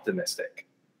am optimistic.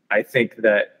 I think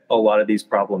that a lot of these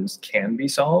problems can be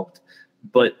solved.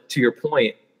 But to your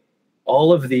point,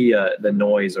 all of the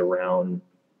noise around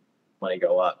money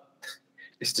go up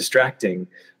is distracting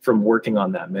from working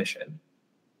on that mission,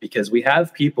 because we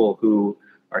have people who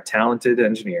are talented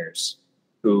engineers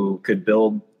who could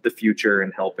build the future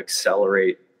and help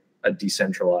accelerate a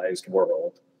decentralized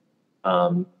world.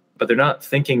 But they're not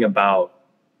thinking about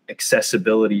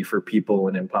accessibility for people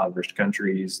in impoverished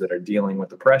countries that are dealing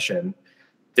with oppression.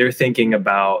 They're thinking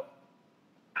about,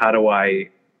 how do I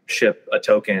ship a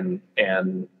token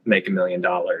and make $1 million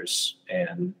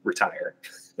and retire?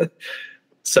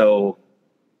 So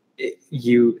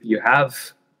you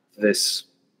have this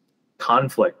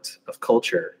conflict of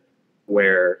culture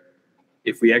where,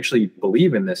 if we actually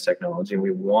believe in this technology and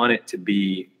we want it to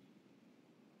be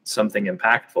something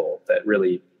impactful that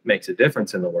really makes a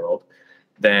difference in the world,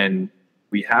 then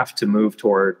we have to move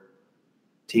toward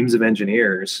teams of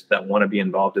engineers that want to be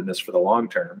involved in this for the long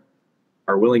term,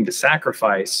 are willing to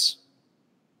sacrifice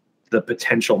the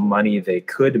potential money they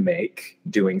could make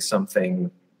doing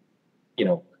something,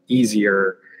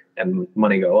 easier and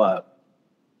money go up,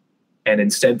 and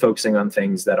instead focusing on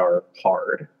things that are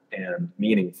hard and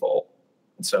meaningful.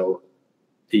 And so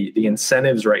the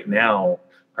incentives right now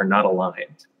are not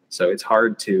aligned. So it's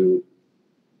hard to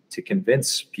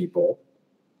convince people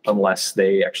unless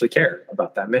they actually care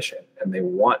about that mission and they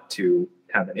want to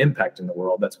have an impact in the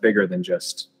world that's bigger than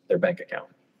just their bank account.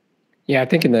 Yeah, I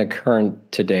think in the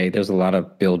current today, there's a lot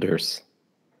of builders.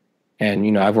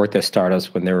 And, I've worked at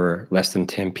startups when there were less than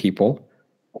 10 people.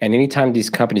 And anytime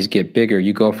these companies get bigger,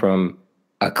 you go from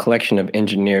a collection of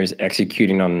engineers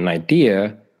executing on an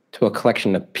idea to a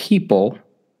collection of people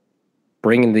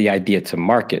bringing the idea to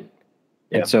market.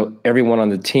 Yep. And so everyone on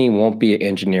the team won't be an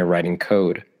engineer writing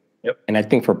code. Yep. And I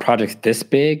think for projects this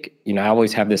big, I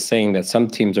always have this saying that some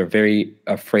teams are very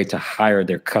afraid to hire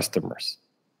their customers.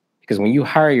 Because when you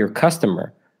hire your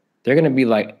customer, they're going to be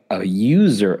like a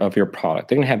user of your product.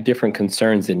 They're going to have different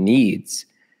concerns and needs.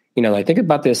 Think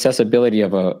about the accessibility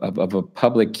of a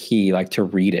public key, like to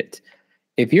read it.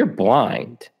 If you're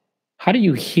blind, how do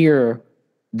you hear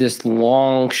this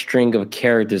long string of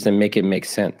characters and make it make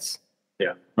sense?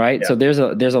 Yeah. Right. Yeah. So there's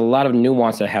a lot of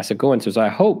nuance that has to go into. So I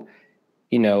hope,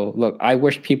 look, I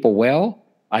wish people well.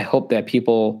 I hope that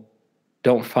people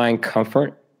don't find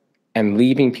comfort and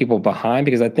leaving people behind,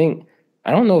 because I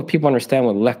don't know if people understand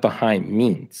what left behind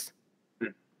means.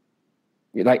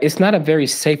 Like, it's not a very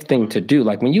safe thing to do.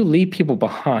 Like, when you leave people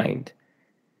behind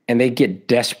and they get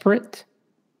desperate,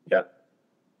 yeah,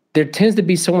 there tends to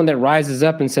be someone that rises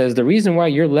up and says, the reason why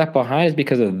you're left behind is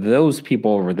because of those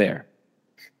people over there.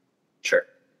 Sure.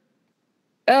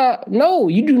 No,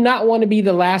 you do not want to be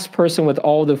the last person with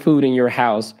all the food in your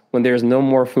house when there's no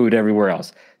more food everywhere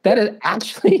else. That is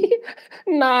actually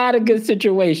not a good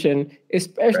situation,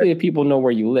 especially if people know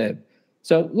where you live.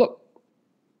 So look,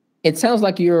 it sounds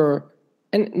like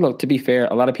and look, to be fair,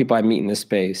 a lot of people I meet in this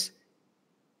space,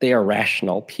 they are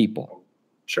rational people.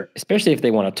 Sure. Especially if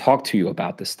they want to talk to you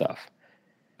about this stuff.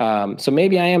 So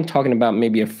maybe I am talking about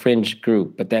maybe a fringe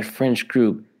group, but that fringe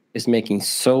group is making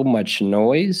so much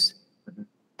noise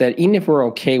that even if we're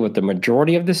okay with the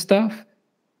majority of this stuff,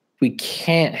 we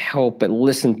can't help but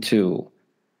listen to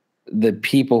the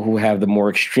people who have the more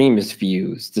extremist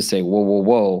views to say,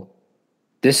 whoa,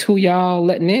 this who y'all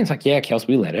letting in? It's like, yeah, Kelsey,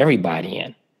 we let everybody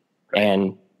in. Right.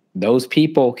 And those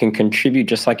people can contribute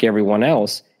just like everyone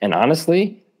else. And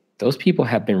honestly, those people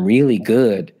have been really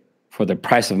good for the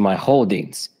price of my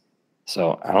holdings.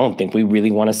 So I don't think we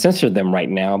really want to censor them right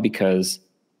now, because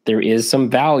there is some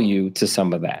value to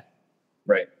some of that.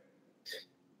 Right.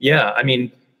 Yeah. I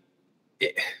mean,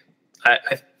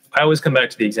 I always come back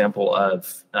to the example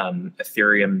of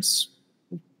Ethereum's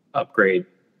upgrade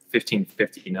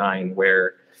 1559,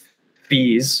 where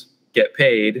fees get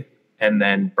paid and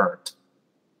then burnt.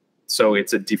 So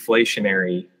it's a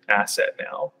deflationary asset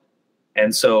now.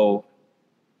 And so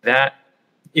that,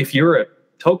 if you're a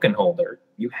token holder,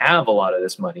 you have a lot of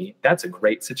this money, that's a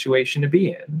great situation to be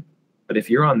in. But if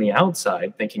you're on the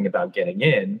outside thinking about getting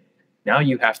in, now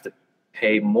you have to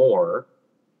pay more.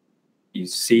 You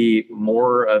see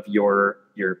more of your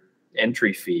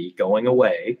entry fee going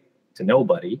away to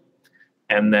nobody,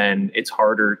 and then it's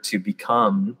harder to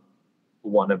become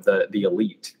one of the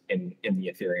elite in the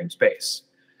Ethereum space.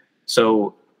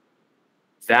 So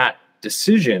that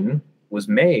decision was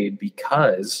made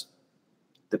because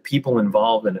the people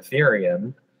involved in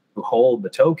Ethereum who hold the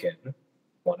token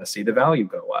want to see the value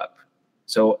go up.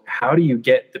 So how do you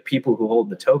get the people who hold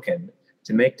the token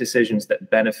to make decisions that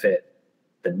benefit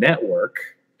the network,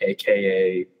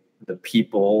 aka the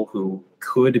people who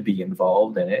could be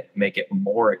involved in it, make it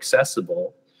more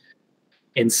accessible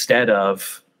instead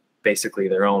of basically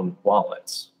their own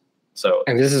wallets? So,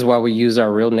 and this is why we use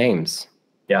our real names.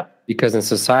 Yeah. Because in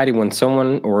society, when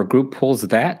someone or a group pulls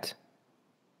that,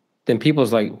 then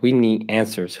people's like, we need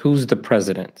answers. Who's the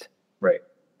president? Right.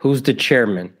 Who's the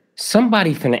chairman?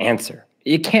 Somebody finna answer.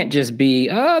 It can't just be,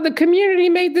 the community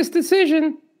made this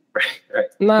decision. Right.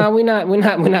 Nah, we're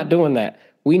not doing that.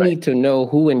 We need to know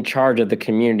who in charge of the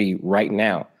community right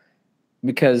now.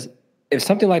 Because if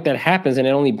something like that happens and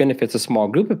it only benefits a small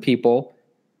group of people,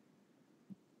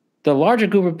 the larger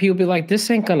group of people be like, this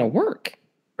ain't gonna work.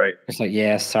 Right. It's like,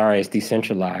 yeah, sorry, it's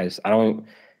decentralized. We don't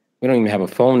even have a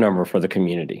phone number for the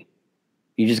community.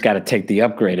 You just got to take the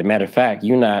upgrade. As a matter of fact,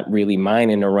 you're not really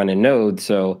mining or running nodes.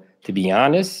 So to be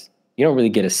honest, you don't really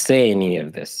get a say in any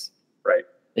of this. Right.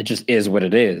 It just is what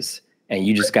it is. And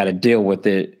you just got to deal with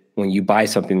it when you buy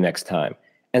something next time.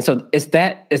 And so it's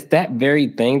that very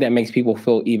thing that makes people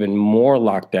feel even more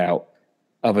locked out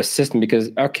of a system because,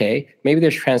 okay, maybe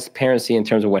there's transparency in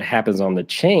terms of what happens on the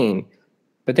chain,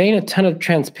 but there ain't a ton of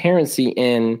transparency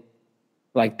in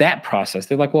like that process.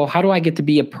 They're like, well, how do I get to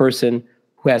be a person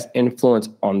who has influence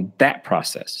on that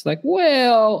process? It's like,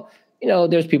 well,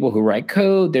 there's people who write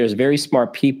code. There's very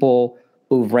smart people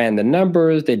who've ran the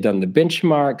numbers. They've done the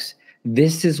benchmarks.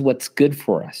 This is what's good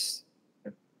for us.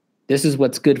 This is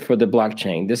what's good for the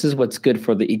blockchain. This is what's good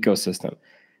for the ecosystem.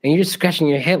 And you're just scratching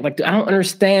your head like, I don't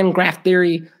understand graph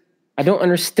theory. I don't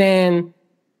understand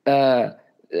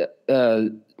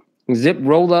zip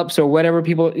roll-ups or whatever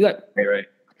people like. Right.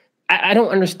 I don't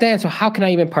understand. So how can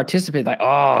I even participate? Like,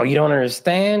 oh, you don't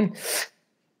understand?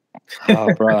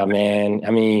 Oh, bro, man.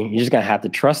 I mean, you're just gonna have to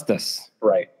trust us.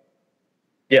 Right.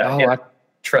 Yeah. Oh,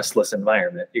 trustless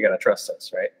environment. You gotta trust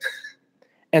us, right?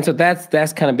 And so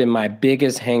that's kind of been my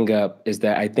biggest hang up is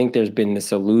that I think there's been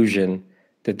this illusion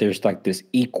that there's like this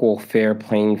equal, fair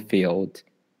playing field.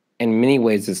 In many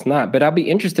ways, it's not. But I'll be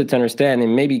interested to understand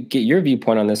and maybe get your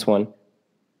viewpoint on this one.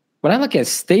 When I look at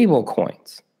stable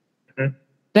coins,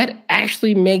 that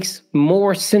actually makes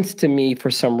more sense to me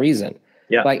for some reason.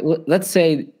 Yeah. Like, let's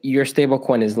say your stable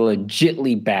coin is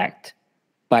legitly backed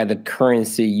by the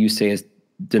currency you say is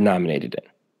denominated in.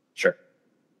 Sure.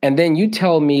 And then you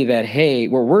tell me that, hey,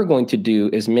 what we're going to do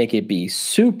is make it be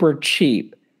super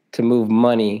cheap to move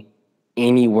money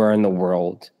anywhere in the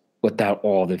world without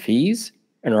all the fees.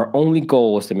 And our only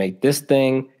goal is to make this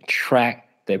thing track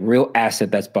the real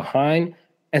asset that's behind.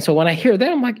 And so when I hear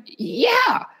that, I'm like,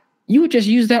 yeah, you would just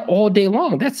use that all day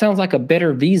long. That sounds like a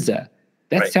better Visa.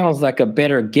 That sounds like a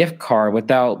better gift card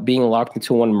without being locked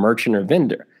into one merchant or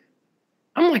vendor.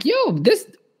 I'm like, yo,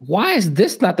 why is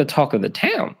this not the talk of the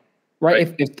town?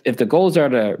 Right? If the goals are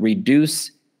to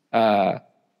reduce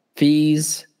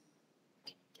fees,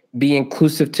 be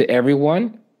inclusive to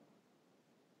everyone,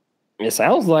 it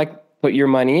sounds like put your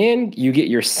money in, you get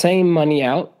your same money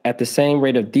out at the same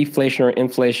rate of deflation or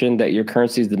inflation that your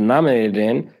currency is denominated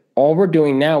in. All we're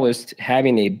doing now is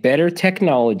having a better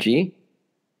technology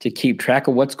to keep track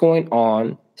of what's going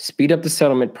on, speed up the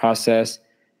settlement process.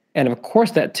 And of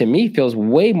course, that to me feels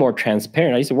way more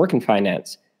transparent. I used to work in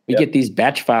finance. We get these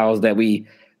batch files that we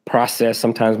process.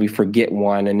 Sometimes we forget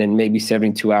one. And then maybe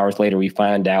 72 hours later, we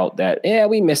find out that,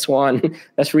 we missed one.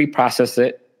 Let's reprocess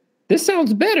it. This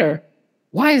sounds better.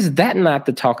 Why is that not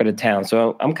the talk of the town?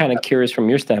 So I'm kind of curious from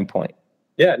your standpoint.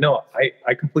 Yeah, no,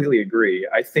 I completely agree.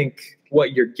 I think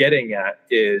what you're getting at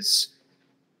is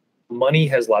money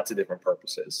has lots of different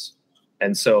purposes.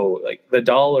 And so like the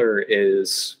dollar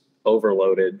is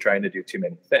overloaded trying to do too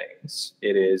many things.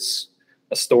 It is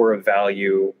a store of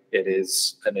value. It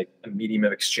is a medium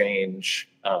of exchange,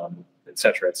 et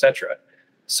cetera, et cetera.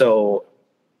 So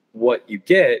what you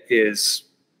get is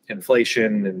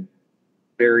inflation and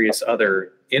various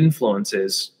other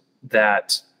influences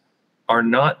that are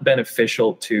not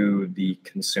beneficial to the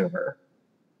consumer.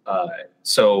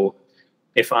 So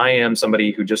if I am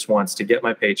somebody who just wants to get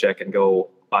my paycheck and go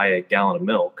buy a gallon of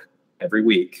milk every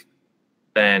week,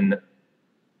 then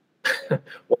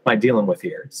what am I dealing with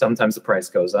here? Sometimes the price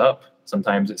goes up,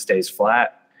 sometimes it stays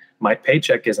flat. My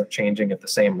paycheck isn't changing at the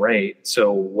same rate.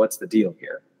 So what's the deal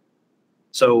here?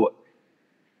 So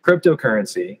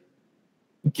cryptocurrency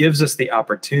gives us the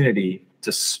opportunity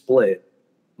to split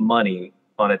money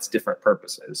on its different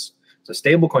purposes. So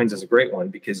stablecoins is a great one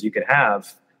because you could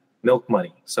have milk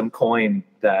money, some coin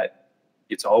that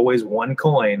it's always one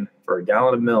coin for a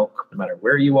gallon of milk, no matter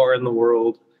where you are in the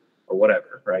world or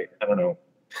whatever, right? I don't know,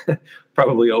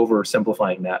 probably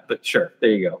oversimplifying that, but sure,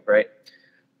 there you go, right?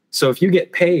 So if you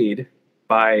get paid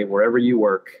by wherever you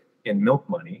work in milk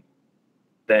money,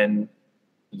 then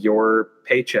your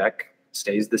paycheck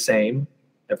stays the same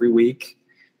every week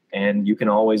and you can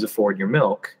always afford your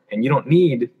milk and you don't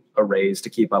need a raise to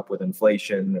keep up with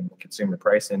inflation and consumer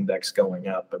price index going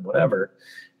up and whatever,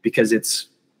 because it's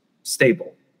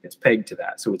stable. It's pegged to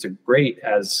that. So it's a great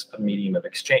as a medium of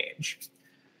exchange.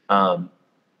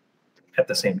 At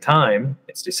the same time,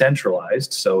 it's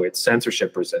decentralized, so it's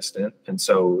censorship resistant. And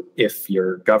so if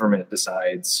your government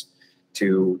decides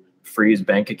to freeze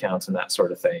bank accounts and that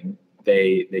sort of thing,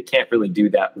 they can't really do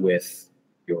that with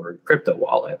your crypto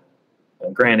wallet.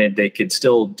 Granted, they could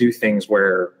still do things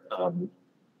where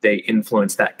they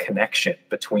influence that connection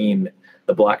between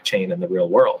the blockchain and the real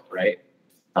world, right?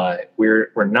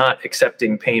 We're not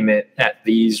accepting payment at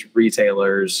these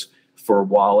retailers for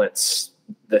wallets,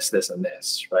 this, and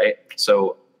this, right?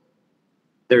 So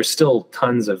there's still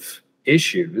tons of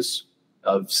issues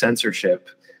of censorship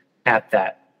at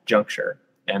that juncture.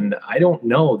 And I don't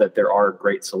know that there are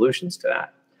great solutions to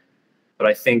that. But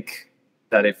I think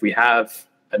that if we have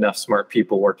enough smart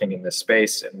people working in this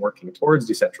space and working towards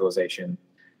decentralization,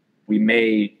 we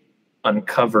may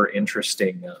uncover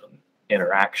interesting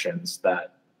interactions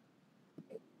that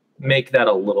make that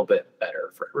a little bit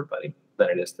better for everybody than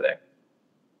it is today.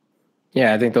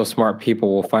 Yeah, I think those smart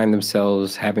people will find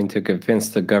themselves having to convince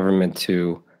the government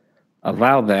to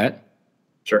allow that.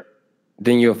 Sure.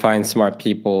 Then you'll find smart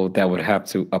people that would have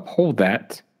to uphold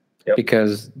that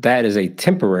because that is a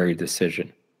temporary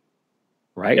decision,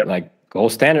 right? Yep. Like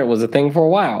gold standard was a thing for a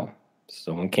while.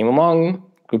 Someone came along,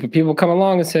 group of people come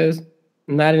along and says,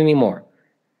 not anymore.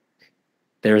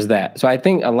 There's that. So I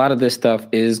think a lot of this stuff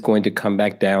is going to come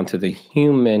back down to the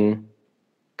human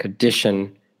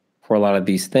condition for a lot of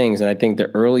these things. And I think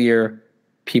the earlier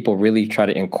people really try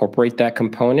to incorporate that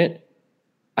component,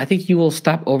 I think you will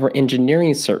stop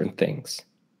over-engineering certain things,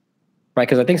 right?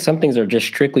 Because I think some things are just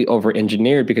strictly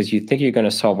over-engineered because you think you're going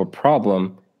to solve a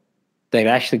problem that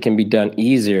actually can be done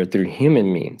easier through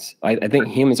human means. I think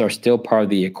humans are still part of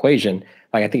the equation.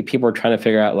 Like I think people are trying to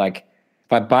figure out, like,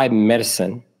 if I buy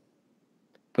medicine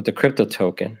with the crypto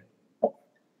token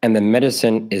and the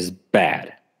medicine is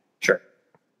bad, sure,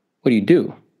 what do you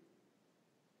do?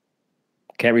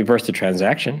 Can't reverse the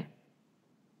transaction.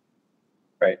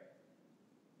 Right.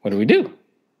 What do we do?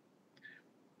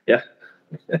 Yeah.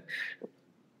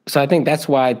 So I think that's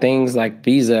why things like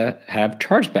Visa have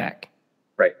chargeback.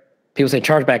 Right. People say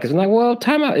chargeback is like, well,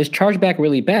 time out. Is chargeback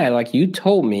really bad? Like you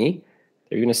told me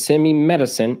they're going to send me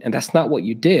medicine and that's not what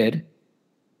you did.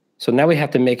 So now we have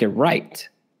to make it right.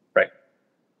 Right.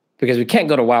 Because we can't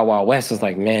go to Wild Wild West. It's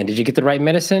like, man, did you get the right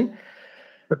medicine?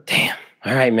 Damn.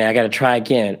 All right, man, I got to try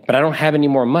again. But I don't have any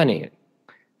more money.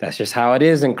 That's just how it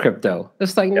is in crypto.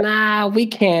 It's like, nah, we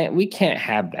can't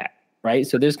have that, right?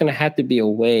 So there's going to have to be a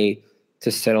way to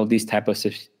settle these type of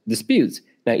disputes.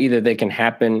 Now, either they can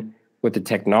happen with the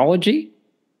technology,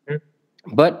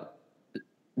 but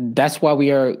that's why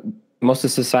most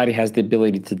of society has the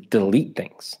ability to delete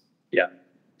things. Yeah.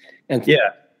 And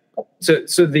yeah. So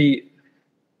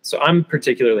I'm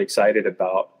particularly excited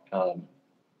about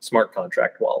smart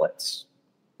contract wallets,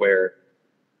 where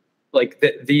like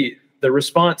the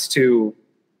response to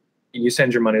you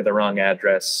send your money to the wrong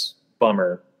address,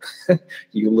 bummer,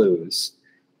 you lose,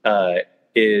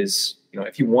 is,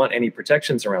 if you want any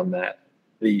protections around that,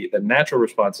 the natural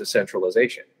response is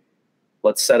centralization.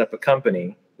 Let's set up a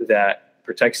company that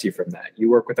protects you from that.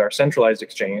 You work with our centralized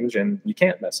exchange and you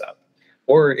can't mess up.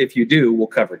 Or if you do, we'll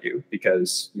cover you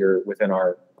because you're within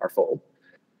our fold.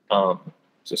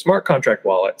 So smart contract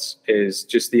wallets is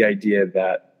just the idea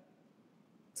that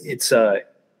it's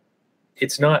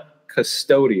not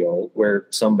custodial where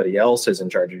somebody else is in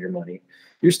charge of your money.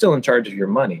 You're still in charge of your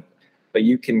money, but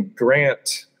you can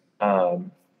grant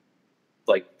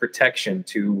like protection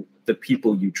to the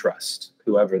people you trust,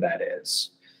 whoever that is.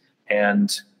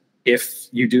 And if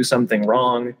you do something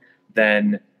wrong,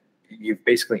 then you've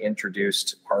basically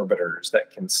introduced arbiters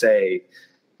that can say,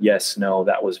 yes, no,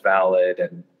 that was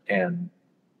valid, and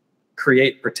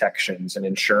create protections and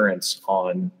insurance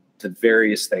on the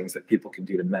various things that people can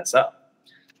do to mess up.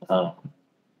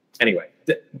 anyway,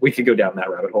 we could go down that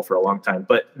rabbit hole for a long time.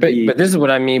 But this is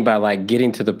what I mean by like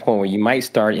getting to the point where you might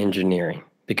start engineering,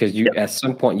 because at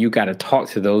some point you got to talk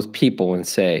to those people and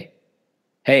say,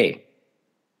 hey,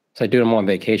 so dude, I'm on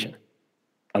vacation.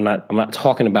 I'm not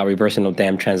talking about reversing no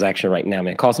damn transaction right now,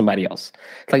 man. Call somebody else.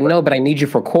 It's like, no, but I need you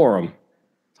for quorum.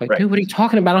 It's like, dude, what are you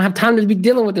talking about? I don't have time to be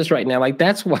dealing with this right now. Like,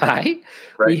 that's why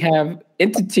we have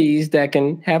entities that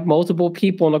can have multiple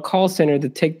people in a call center to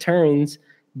take turns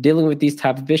dealing with these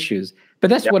type of issues. But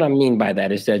that's what I mean by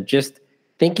that, is that just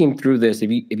thinking through this, if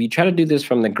you try to do this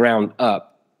from the ground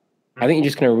up, I think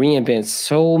you're just going to reinvent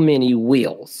so many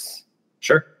wheels.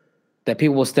 Sure. That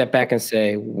people will step back and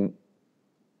say,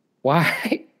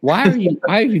 why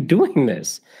are you doing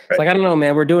this? It's like, I don't know,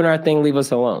 man, we're doing our thing, leave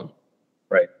us alone.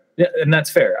 Right. Yeah, and that's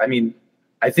fair. I mean,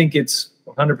 I think it's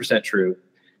 100% true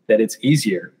that it's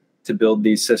easier to build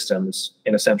these systems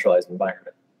in a centralized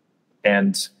environment.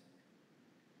 And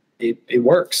it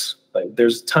works. Like,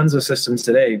 there's tons of systems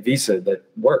today, Visa, that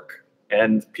work,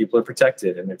 and people are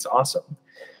protected, and it's awesome.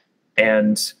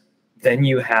 And then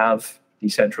you have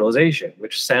decentralization,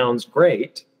 which sounds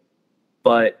great,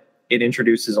 but it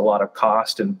introduces a lot of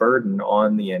cost and burden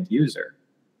on the end user.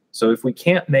 So if we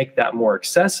can't make that more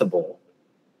accessible,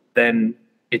 then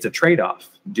it's a trade-off.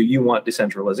 Do you want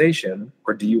decentralization,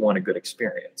 or do you want a good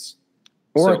experience?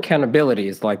 Or accountability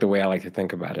is like the way I like to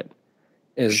think about it.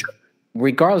 Is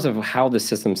regardless of how the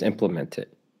system's implemented,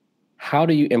 how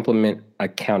do you implement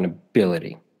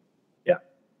accountability? Yeah.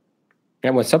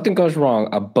 And when something goes wrong,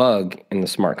 a bug in the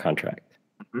smart contract,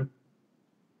 what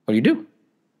do you do?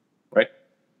 Right.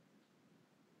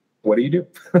 What do you do?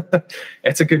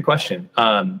 It's a good question.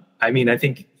 I mean, I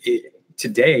think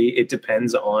today it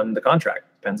depends on the contract,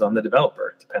 depends on the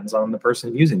developer, it depends on the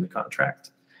person using the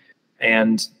contract.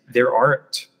 And there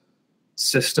aren't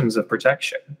systems of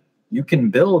protection. You can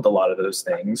build a lot of those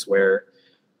things where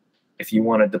if you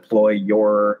want to deploy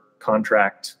your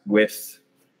contract with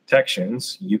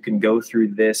protections, you can go through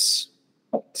this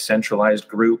centralized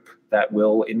group that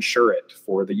will insure it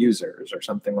for the users or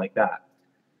something like that.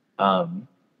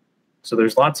 So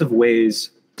there's lots of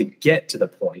ways to get to the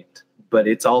point, but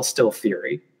it's all still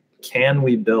theory. Can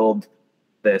we build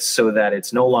this so that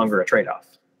it's no longer a trade-off?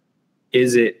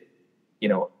 Is it,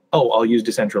 I'll use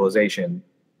decentralization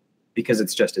because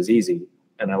it's just as easy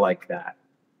and I like that.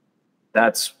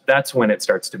 That's when it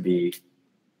starts to be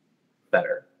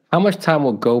better. How much time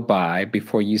will go by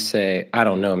before you say, I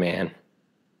don't know, man,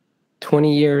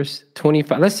 20 years,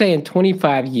 25, let's say in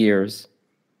 25 years,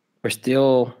 we're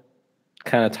still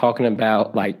kind of talking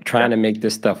about like trying to make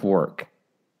this stuff work.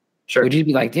 Sure. Would you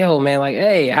be like, yo, man, like,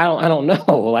 hey, I don't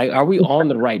know. Like, are we on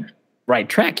the right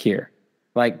track here?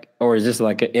 Like, or is this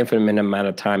like an infinite amount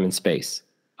of time and space?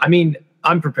 I mean,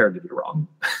 I'm prepared to be wrong.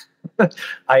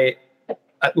 I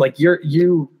like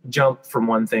you jump from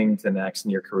one thing to the next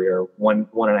in your career,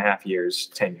 1.5 years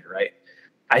tenure, right?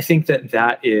 I think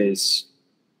that is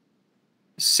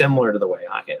similar to the way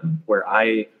I am, where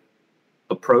I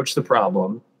approach the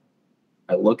problem,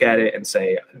 I look at it and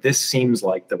say, this seems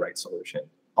like the right solution.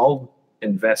 I'll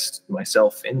invest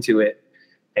myself into it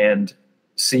and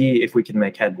see if we can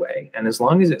make headway. And as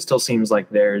long as it still seems like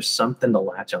there's something to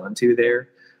latch onto there,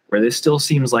 where this still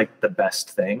seems like the best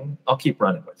thing, I'll keep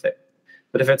running with it.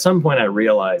 But if at some point I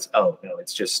realize,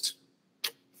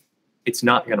 it's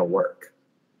not going to work,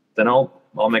 then I'll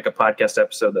make a podcast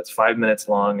episode that's 5 minutes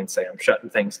long and say I'm shutting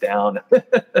things down.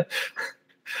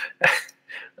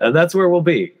 And that's where we'll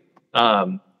be.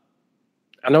 I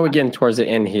know we're getting towards the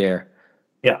end here.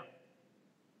 Yeah.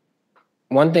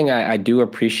 One thing I do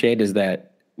appreciate is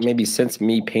that maybe since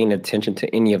me paying attention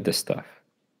to any of this stuff,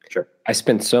 sure, I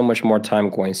spent so much more time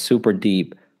going super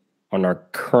deep on our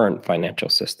current financial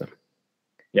system.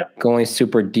 Yeah. Going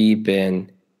super deep in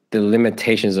the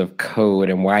limitations of code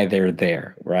and why they're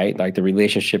there, right? Like the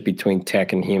relationship between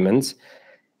tech and humans.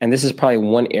 And this is probably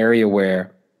one area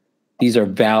where these are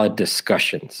valid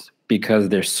discussions because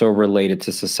they're so related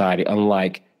to society,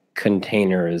 unlike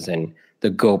containers and the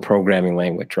Go programming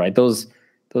language, right? Those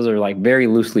are like very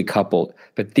loosely coupled.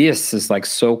 But this is like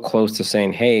so close to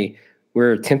saying, hey,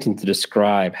 we're attempting to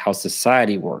describe how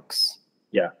society works.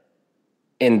 Yeah.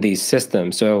 In these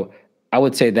systems. So I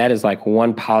would say that is like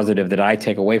one positive that I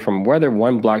take away from whether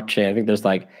one blockchain, I think there's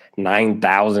like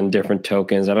 9,000 different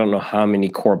tokens. I don't know how many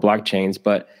core blockchains,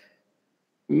 but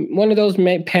one of those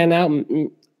may pan out.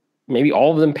 Maybe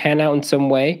all of them pan out in some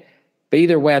way. But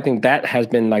either way, I think that has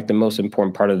been like the most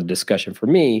important part of the discussion for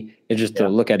me is just to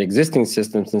look at existing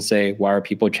systems and say, why are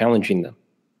people challenging them?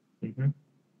 Mm-hmm.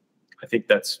 I think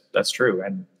that's true.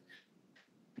 And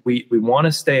we want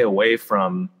to stay away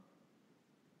from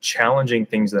challenging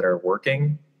things that are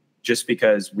working just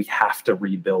because we have to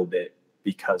rebuild it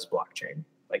because blockchain.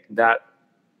 Like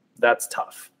that's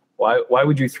tough. Why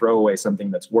would you throw away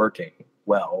something that's working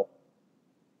well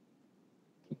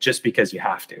just because you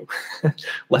have to?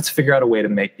 Let's figure out a way to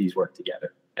make these work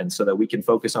together, and so that we can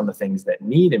focus on the things that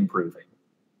need improving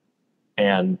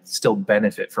and still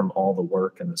benefit from all the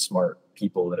work and the smart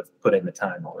people that have put in the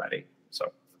time already.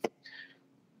 So,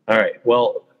 all right.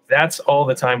 Well, that's all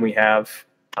the time we have.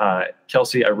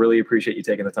 Kelsey, I really appreciate you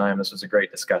taking the time. This was a great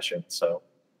discussion. So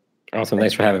awesome.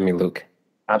 Thanks for having me, Luke.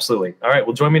 Absolutely. All right.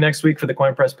 Well, join me next week for the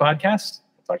Coin Press podcast.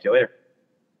 Talk to you later.